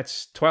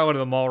Mallrats, Twilight of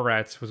the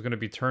Mallrats was going to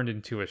be turned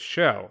into a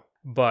show.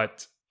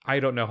 But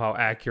I don't know how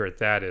accurate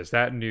that is.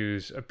 That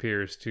news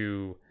appears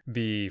to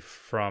be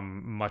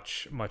from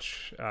much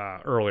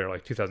earlier,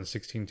 like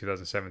 2016,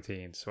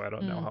 2017. So I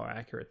don't know how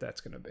accurate that's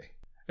going to be.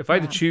 If I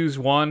had to choose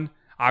one,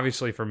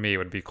 obviously for me it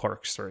would be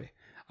Clerks 3.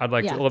 I'd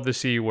love to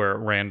see where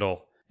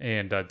Randall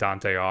and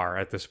Dante are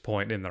at this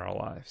point in their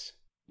lives.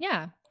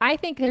 Yeah, I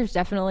think there's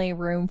definitely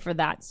room for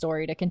that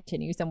story to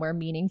continue somewhere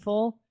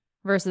meaningful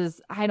versus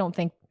I don't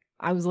think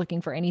I was looking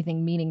for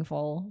anything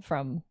meaningful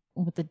from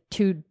what the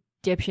two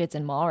dipshits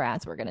and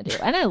Mallrats were going to do.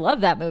 And I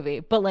love that movie,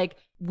 but like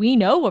we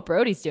know what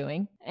Brody's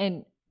doing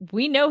and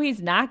we know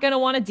he's not going to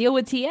want to deal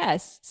with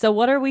TS. So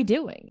what are we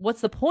doing?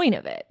 What's the point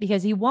of it?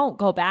 Because he won't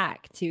go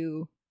back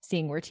to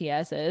seeing where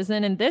TS is.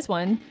 And in this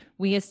one,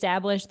 we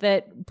established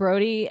that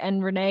Brody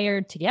and Renee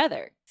are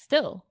together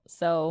still.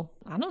 So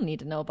I don't need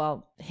to know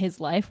about his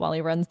life while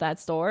he runs that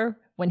store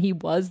when he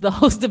was the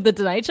host of The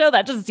Tonight Show.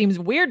 That just seems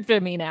weird for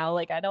me now.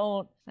 Like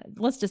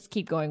let's just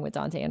keep going with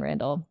Dante and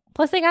Randall.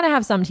 Plus they got to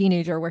have some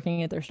teenager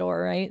working at their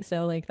store, right?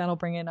 So like that'll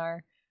bring in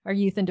our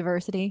youth and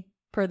diversity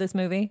per this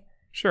movie.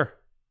 Sure.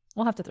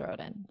 We'll have to throw it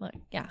in. Like,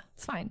 yeah,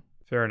 it's fine.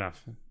 Fair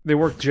enough. They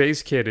worked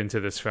Jay's kid into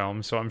this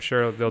film, so I'm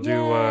sure they'll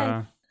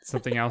do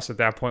something else at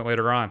that point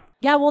later on.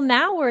 Yeah, well,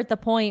 now we're at the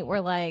point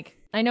where, like,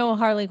 I know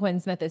Harley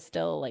Quinn Smith is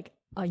still, like,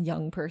 a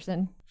young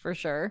person for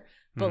sure.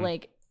 But,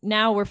 like,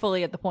 now we're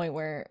fully at the point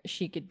where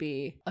she could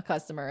be a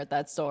customer at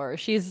that store.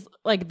 She's,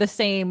 like, the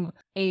same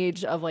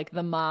age of, like,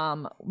 the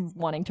mom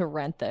wanting to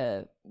rent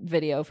the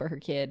video for her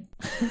kid.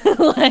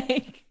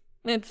 Like,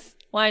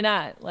 why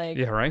not? Like,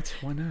 yeah, right?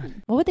 Why not?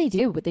 What would they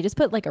do? Would they just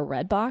put, like, a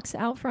red box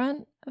out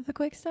front of the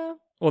Quick Stop?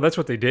 Well, that's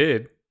what they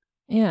did.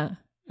 Yeah.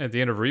 At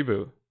the end of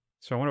Reboot.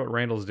 So I wonder what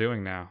Randall's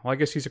doing now. Well, I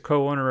guess he's a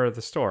co-owner of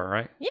the store,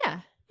 right?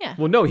 Yeah.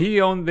 Well, no,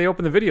 they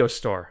opened the video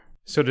store.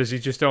 So does he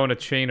just own a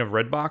chain of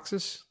red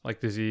boxes? Like,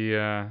 does he...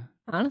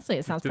 Honestly,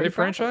 it sounds do pretty they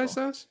franchise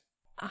profitable. those?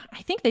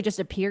 I think they just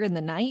appear in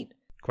the night.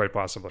 Quite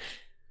possibly.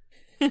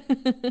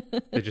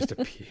 They just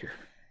appear.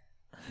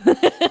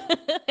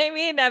 I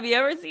mean, have you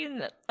ever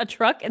seen a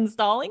truck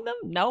installing them?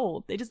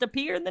 No, they just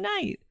appear in the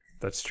night.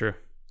 That's true.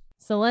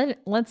 So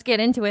let's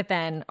get into it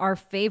then. Our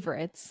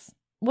favorites.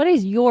 What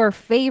is your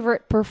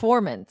favorite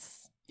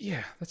performance?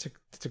 Yeah, that's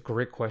a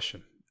great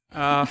question.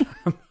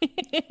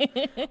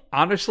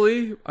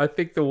 Honestly, I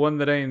think the one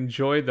that I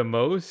enjoyed the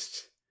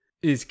most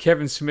is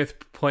Kevin Smith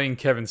playing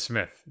Kevin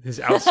Smith, his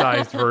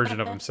outsized version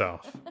of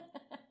himself.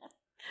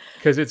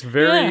 Because it's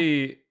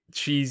very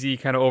cheesy,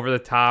 kind of over the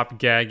top,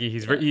 gaggy. He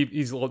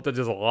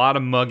does a lot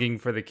of mugging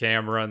for the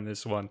camera in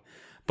this one,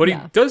 but he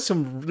does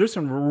there's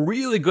some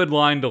really good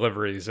line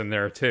deliveries in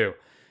there too.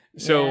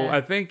 So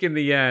I think in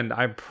the end,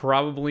 I'm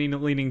probably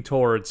leaning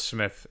towards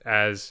Smith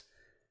as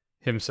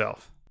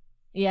himself.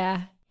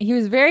 Yeah, he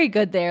was very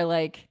good there.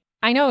 Like,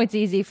 I know it's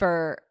easy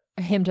for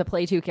him to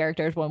play two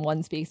characters when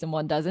one speaks and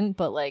one doesn't,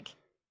 but like,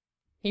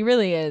 he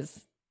really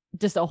is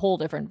just a whole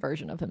different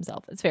version of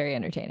himself. It's very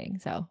entertaining.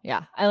 So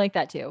yeah, I like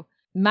that too.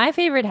 My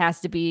favorite has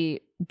to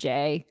be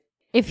Jay.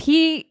 If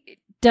he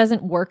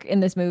doesn't work in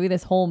this movie,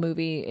 this whole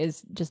movie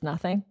is just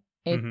nothing.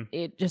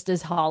 It just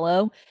is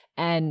hollow.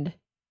 And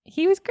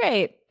he was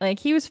great. Like,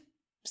 he was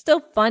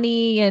still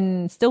funny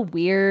and still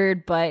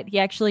weird, but he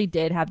actually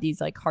did have these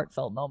like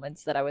heartfelt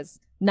moments that I was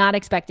not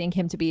expecting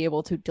him to be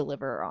able to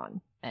deliver on.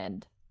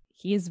 And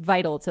he is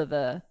vital to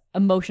the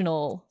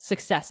emotional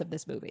success of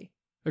this movie.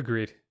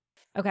 Agreed.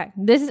 Okay,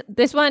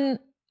 this one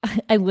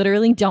I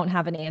literally don't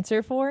have an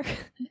answer for.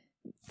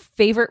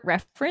 Favorite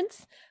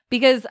reference,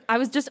 because I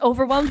was just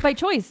overwhelmed by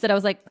choice that I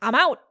was like, I'm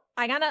out.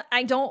 I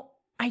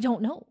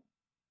don't know.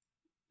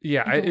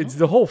 Yeah, it's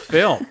the whole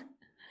film.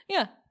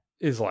 Yeah.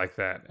 Is like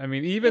that. I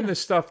mean, even the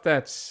stuff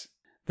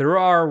there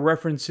are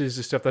references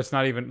to stuff that's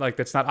not even like,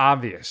 that's not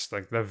obvious.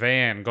 Like the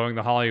van going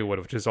to Hollywood,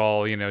 which is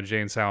all, Jay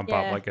and Silent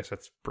Bob. Well, I guess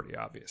that's pretty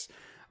obvious.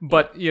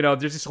 But,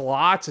 there's just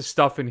lots of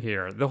stuff in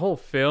here. The whole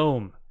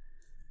film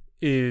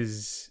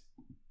is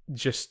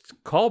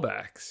just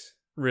callbacks,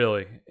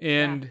 really.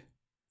 And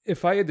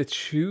if I had to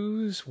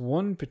choose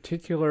one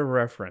particular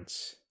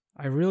reference,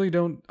 I really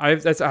don't. I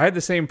had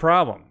the same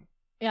problem.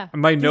 Yeah.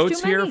 My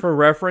notes here for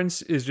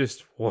reference is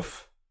just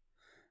woof.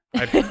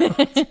 I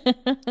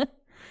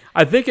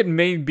think it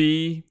may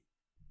be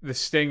the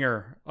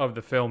stinger of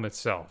the film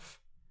itself.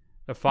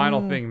 The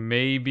final thing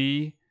may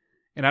be,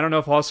 and I don't know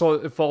if also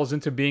it falls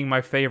into being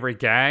my favorite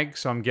gag,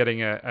 so I'm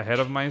getting ahead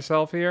of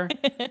myself here.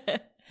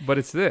 But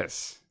it's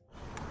this.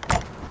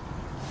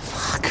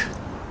 Fuck.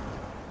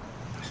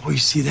 Oh, you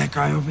see that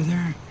guy over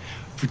there?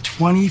 For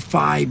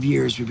 25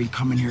 years, we've been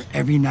coming here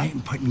every night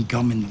and putting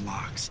gum in the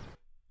locks.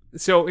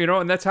 So,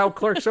 and that's how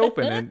Clerks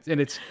open,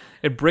 and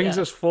it brings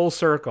us full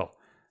circle.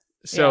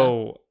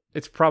 So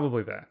it's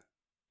probably that.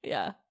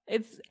 Yeah.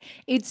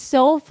 It's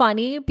so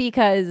funny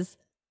because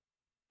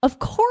of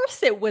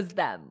course it was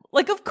them.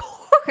 Like, of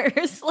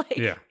course.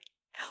 Like,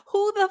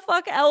 who the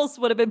fuck else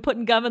would have been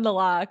putting gum in the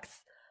locks?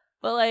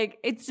 But like,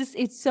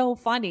 it's so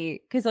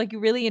funny because like you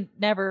really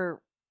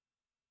never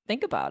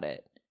think about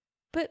it.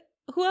 But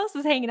who else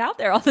is hanging out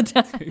there all the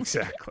time?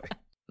 Exactly.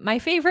 My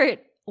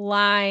favorite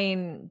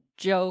line,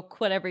 joke,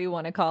 whatever you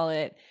want to call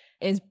it,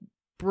 is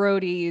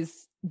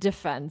Brody's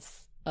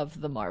defense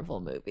of the Marvel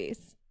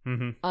movies.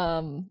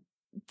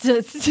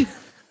 Just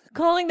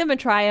calling them a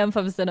triumph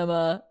of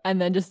cinema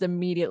and then just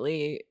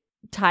immediately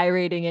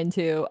tirading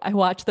into, I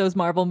watch those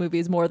Marvel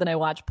movies more than I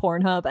watch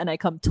Pornhub and I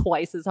come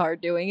twice as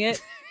hard doing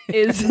it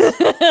is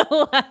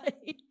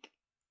like,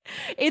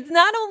 it's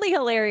not only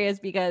hilarious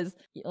because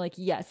like,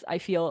 yes, I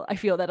feel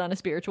that on a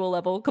spiritual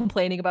level,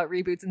 complaining about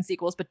reboots and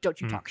sequels, but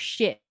don't you talk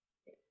shit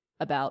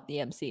about the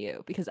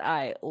MCU because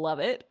I love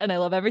it and I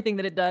love everything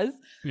that it does.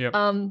 Yep.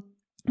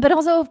 But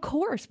also, of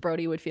course,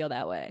 Brody would feel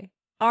that way.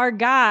 Our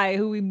guy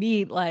who we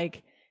meet,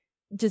 like,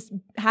 just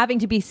having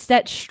to be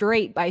set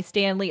straight by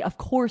Stan Lee, of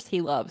course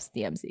he loves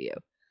the MCU.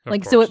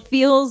 So it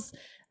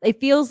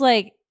feels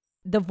like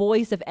the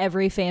voice of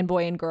every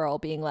fanboy and girl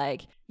being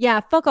like, yeah,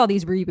 fuck all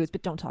these reboots,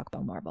 but don't talk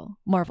about Marvel.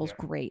 Marvel's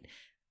great.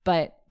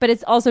 But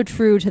it's also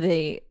true to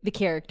the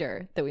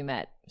character that we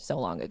met so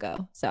long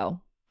ago. So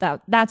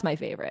that's my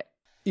favorite.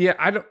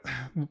 Yeah,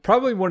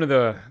 probably one of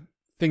the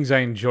things I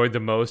enjoyed the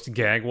most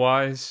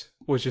gag-wise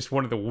was just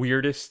one of the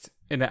weirdest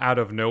and out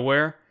of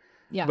nowhere.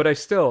 Yeah. But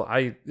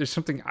there's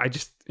something, I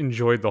just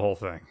enjoyed the whole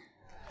thing.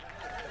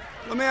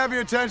 Let me have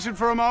your attention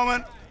for a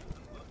moment.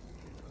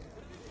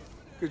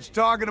 Because you're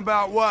talking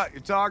about what?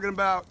 You're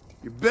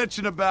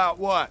bitching about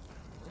what?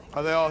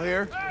 Are they all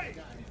here? Hey!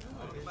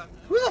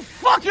 Who the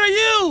fuck are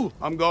you?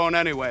 I'm going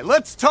anyway.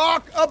 Let's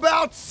talk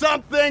about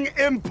something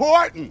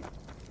important.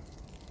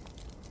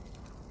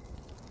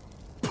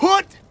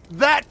 Put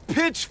that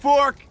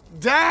pitchfork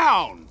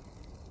down.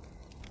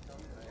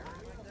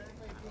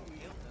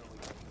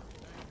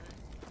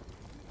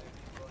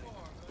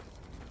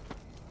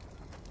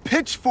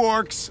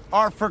 Pitchforks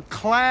are for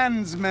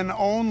Klansmen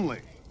only.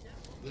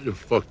 Where the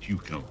fuck you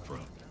come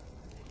from?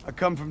 I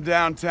come from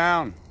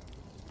downtown.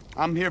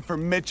 I'm here for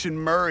Mitch and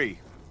Murray.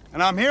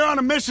 And I'm here on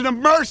a mission of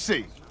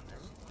mercy.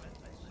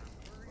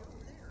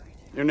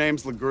 Your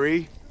name's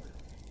Legree?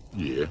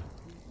 Yeah.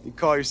 You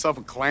call yourself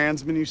a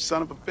Klansman, you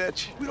son of a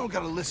bitch? We don't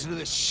gotta listen to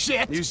this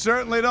shit. You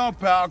certainly don't,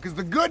 pal, because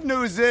the good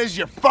news is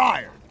you're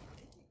fired.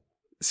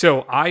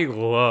 So I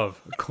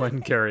love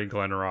Glengarry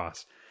Glen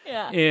Ross.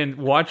 Yeah. And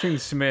watching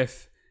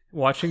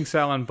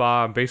Silent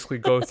Bob basically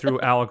go through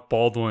Alec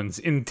Baldwin's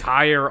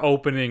entire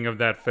opening of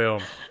that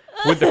film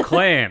with the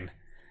Klan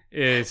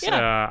is,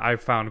 I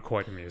found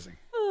quite amusing.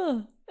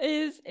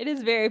 It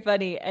is very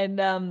funny.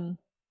 And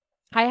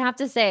I have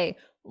to say,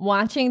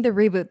 watching the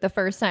reboot the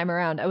first time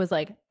around, I was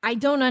like, I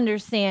don't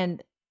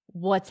understand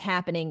what's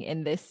happening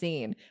in this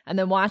scene. And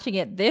then watching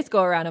it this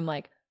go around, I'm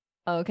like,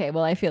 okay,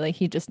 well, I feel like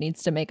he just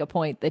needs to make a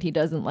point that he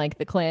doesn't like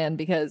the Klan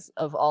because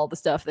of all the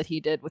stuff that he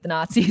did with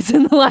Nazis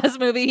in the last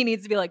movie. He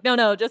needs to be like,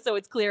 no, just so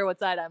it's clear what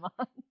side I'm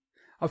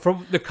on.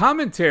 From the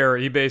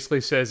commentary, he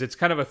basically says it's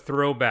kind of a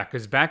throwback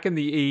because back in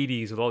the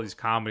 80s with all these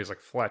comedies like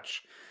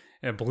Fletch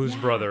and Blues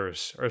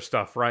Brothers or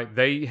stuff, right?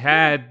 They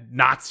had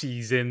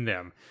Nazis in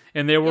them,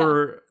 and they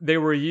were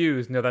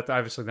used. No, that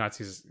obviously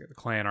Nazis, the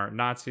Klan aren't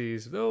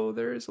Nazis, though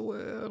there is a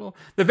little.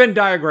 The Venn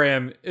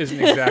diagram isn't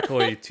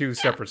exactly two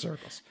separate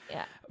circles.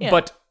 Yeah.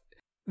 But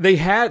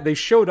they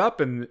showed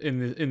up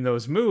in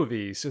those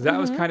movies, so that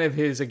was kind of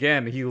his.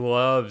 Again, he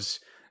loves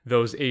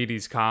those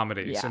 80s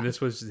comedies, and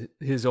this was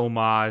his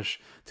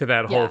homage to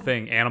that whole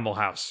thing. Animal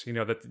House,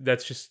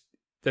 that's just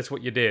that's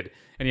what you did,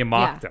 and you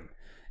mocked him.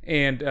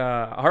 And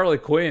Harley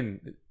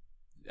Quinn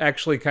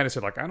actually kind of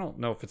said, like, I don't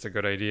know if it's a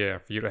good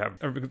idea for you to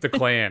have the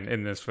Klan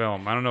in this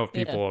film. I don't know if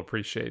people will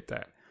appreciate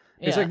that.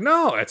 It's like,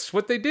 no, that's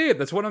what they did.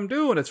 That's what I'm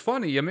doing. It's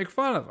funny. You make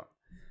fun of them.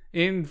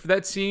 And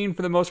that scene,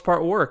 for the most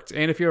part, worked.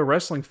 And if you're a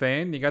wrestling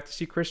fan, you got to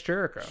see Chris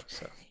Jericho.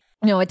 So.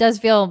 No, it does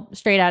feel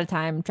straight out of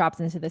time, drops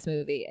into this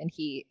movie, and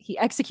he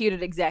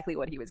executed exactly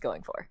what he was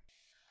going for.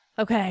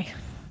 Okay.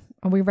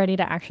 Are we ready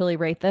to actually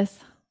rate this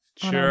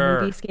on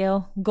our movie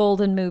scale?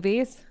 Golden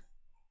movies?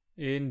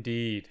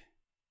 Indeed.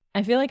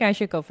 I feel like I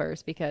should go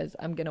first because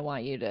I'm going to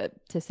want you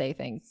to say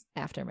things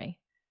after me.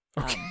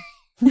 Okay.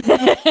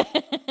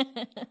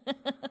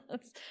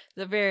 It's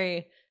a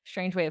very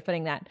strange way of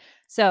putting that.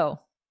 So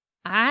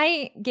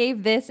I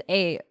gave this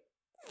a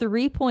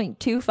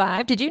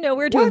 3.25. Did you know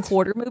we're doing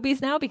quarter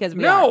movies now? Because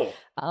we are.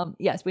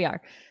 Yes, we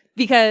are.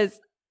 Because,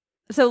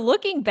 so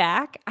looking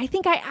back, I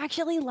think I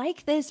actually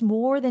like this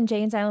more than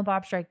Jay and Silent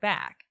Bob Strike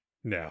Back.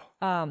 No.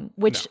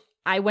 Which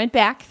I went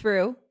back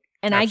through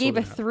and Absolutely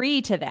I gave a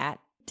 3 to that.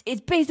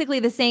 It's basically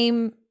the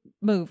same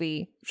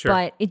movie, Sure.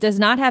 but it does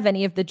not have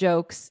any of the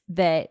jokes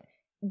that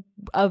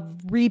of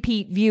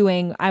repeat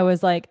viewing. I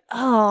was like,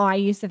 oh, I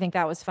used to think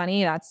that was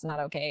funny. That's not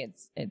okay.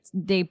 It's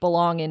they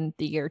belong in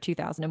the year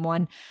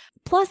 2001.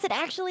 Plus, it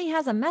actually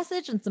has a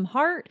message and some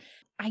heart.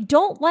 I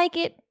don't like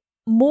it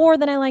more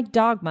than I like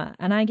Dogma,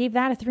 and I gave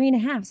that a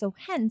 3.5. So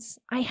hence,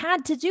 I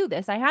had to do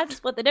this. I had to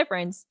split the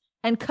difference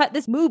and cut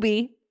this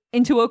movie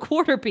into a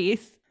quarter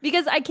piece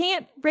because I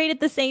can't rate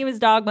it the same as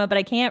Dogma, but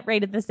I can't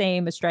rate it the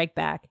same as Strike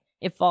Back.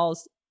 It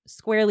falls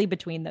squarely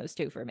between those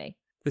two for me.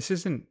 This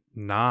isn't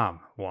Nam,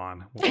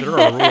 Juan. There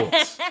are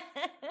rules.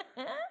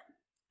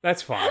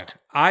 That's fine.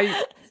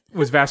 I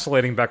was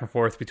vacillating back and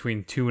forth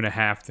between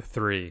 2.5 to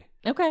 3.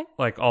 Okay.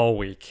 Like all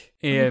week.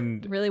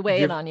 And really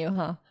weighing on you,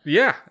 huh?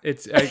 Yeah.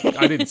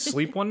 I didn't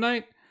sleep one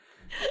night.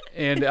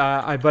 And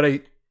but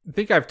I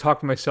think I've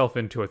talked myself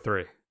into a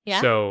 3. Yeah.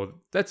 So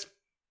that's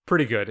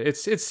pretty good.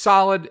 It's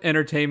solid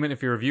entertainment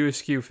if you're a View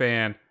Askew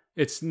fan.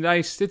 It's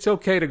nice. It's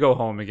okay to go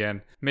home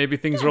again. Maybe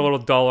things are a little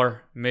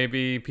duller.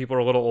 Maybe people are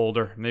a little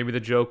older. Maybe the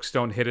jokes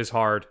don't hit as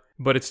hard.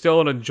 But it's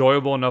still an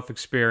enjoyable enough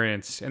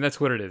experience. And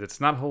that's what it is. It's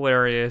not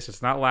hilarious.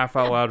 It's not laugh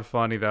out loud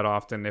funny that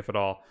often, if at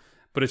all.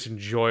 But it's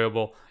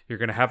enjoyable. You're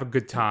going to have a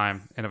good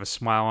time and have a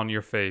smile on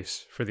your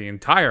face for the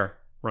entire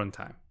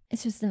runtime.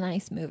 It's just a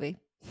nice movie.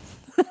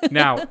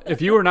 Now,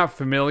 if you are not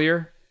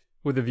familiar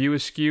with the View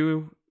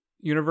Askew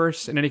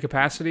universe in any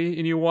capacity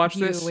and you watch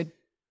this, you would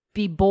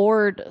be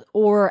bored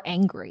or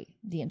angry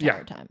the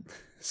entire time.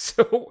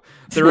 So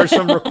there is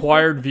some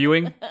required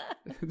viewing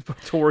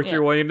to work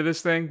your way into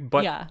this thing.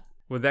 But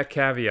with that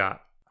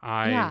caveat,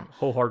 I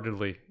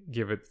wholeheartedly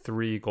give it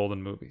 3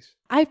 golden movies.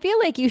 I feel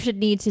like you should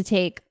need to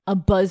take a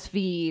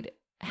BuzzFeed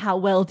how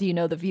well do you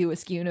know the View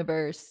Askew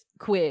universe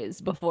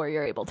quiz before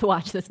you're able to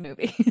watch this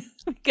movie.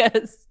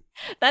 Because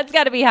that's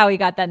got to be how he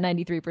got that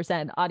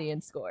 93%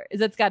 audience score. Is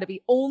that's got to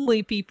be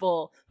only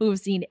people who've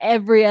seen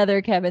every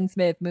other Kevin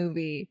Smith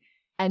movie,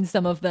 and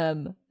some of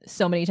them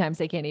so many times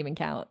they can't even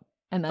count.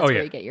 And that's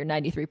where you get your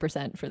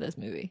 93% for this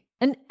movie.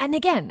 And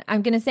again,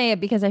 I'm going to say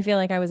it because I feel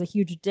like I was a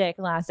huge dick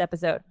last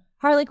episode.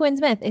 Harley Quinn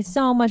Smith is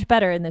so much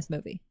better in this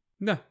movie.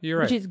 No, you're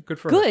right. Which is good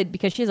for her.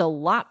 Because she has a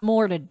lot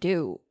more to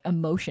do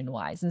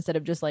emotion-wise instead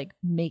of just like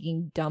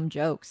making dumb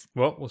jokes.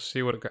 Well, we'll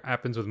see what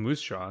happens with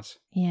Moose Jaws.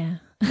 Yeah.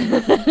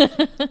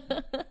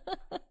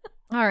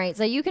 All right.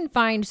 So you can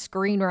find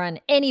Screen Run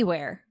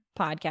anywhere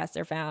podcasts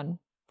are found.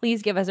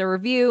 Please give us a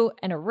review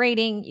and a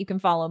rating. You can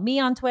follow me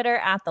on Twitter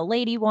at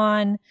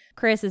 @TheLadyOne.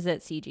 Chris is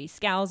at CG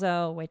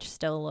Scalzo, which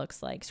still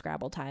looks like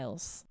Scrabble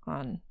tiles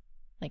on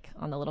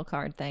the little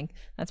card thing.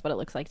 That's what it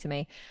looks like to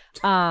me.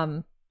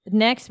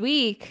 Next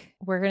week,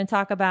 we're going to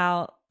talk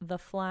about The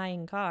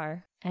Flying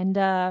Car and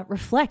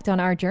reflect on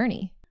our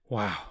journey.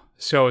 Wow.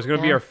 So it's going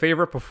to be our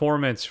favorite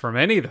performance from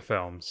any of the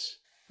films.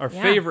 Our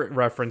favorite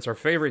reference, our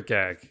favorite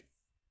gag.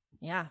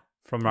 Yeah.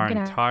 From our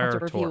entire have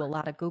to review tour. a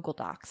lot of Google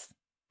Docs.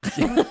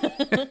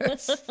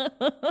 Yes.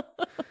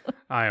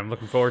 I am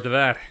looking forward to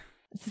that.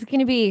 This is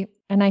going to be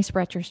a nice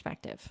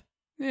retrospective.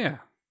 Yeah.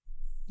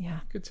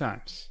 Yeah. Good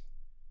times.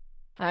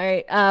 All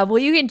right. Well,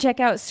 you can check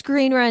out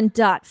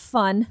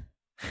screenrun.fun.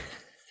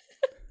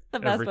 The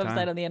best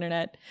website on the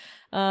internet.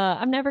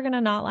 I'm never going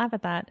to not laugh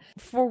at that.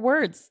 For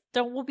words.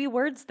 There will be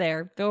words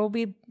there.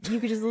 You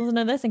could just listen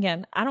to this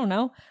again. I don't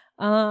know.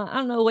 I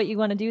don't know what you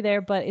want to do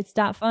there, but it's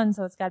 .fun,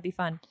 so it's got to be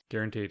fun.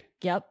 Guaranteed.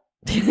 Yep.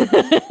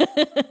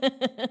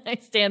 I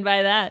stand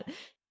by that.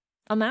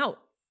 I'm out.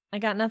 I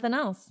got nothing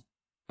else.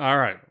 All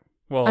right.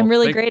 Well, I'm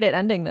really great at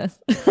ending this.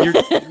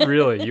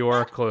 You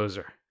are a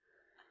closer.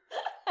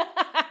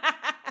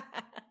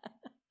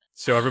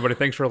 So everybody,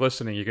 thanks for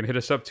listening. You can hit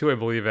us up too, I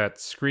believe, at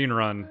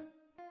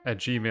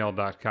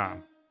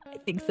screenrun@gmail.com. I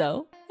think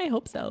so. I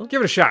hope so.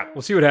 Give it a shot.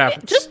 We'll see what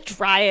happens. Just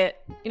try it.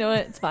 You know what?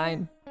 It's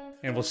fine.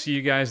 And we'll see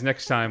you guys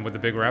next time with the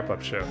big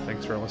wrap-up show.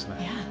 Thanks for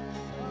listening. Yeah.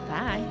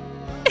 Bye.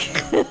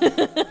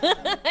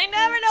 I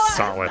never know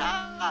how to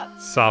stop.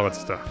 Solid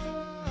stuff.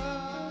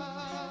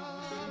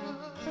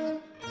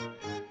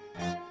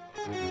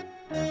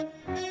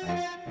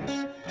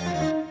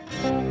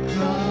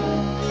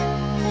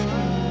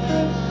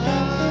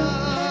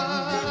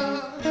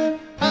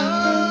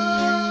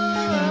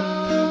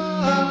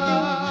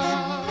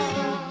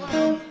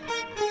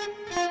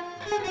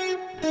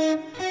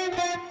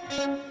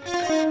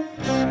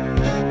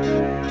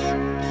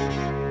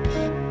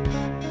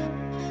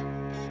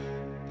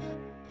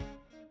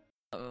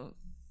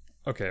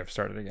 Okay, I've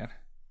started again.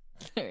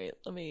 All right,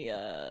 let me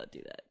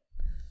do that.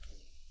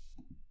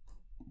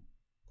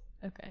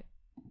 Okay.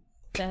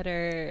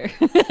 Better.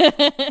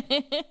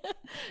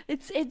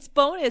 It's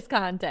bonus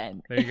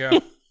content. There you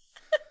go.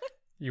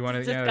 You want to?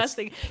 It's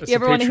disgusting. It's you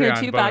ever want to hear Patreon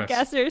two bonus.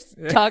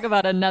 podcasters talk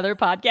about another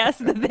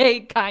podcast that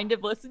they kind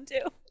of listen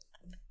to?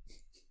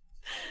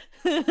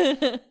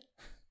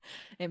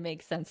 It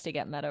makes sense to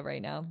get meta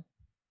right now.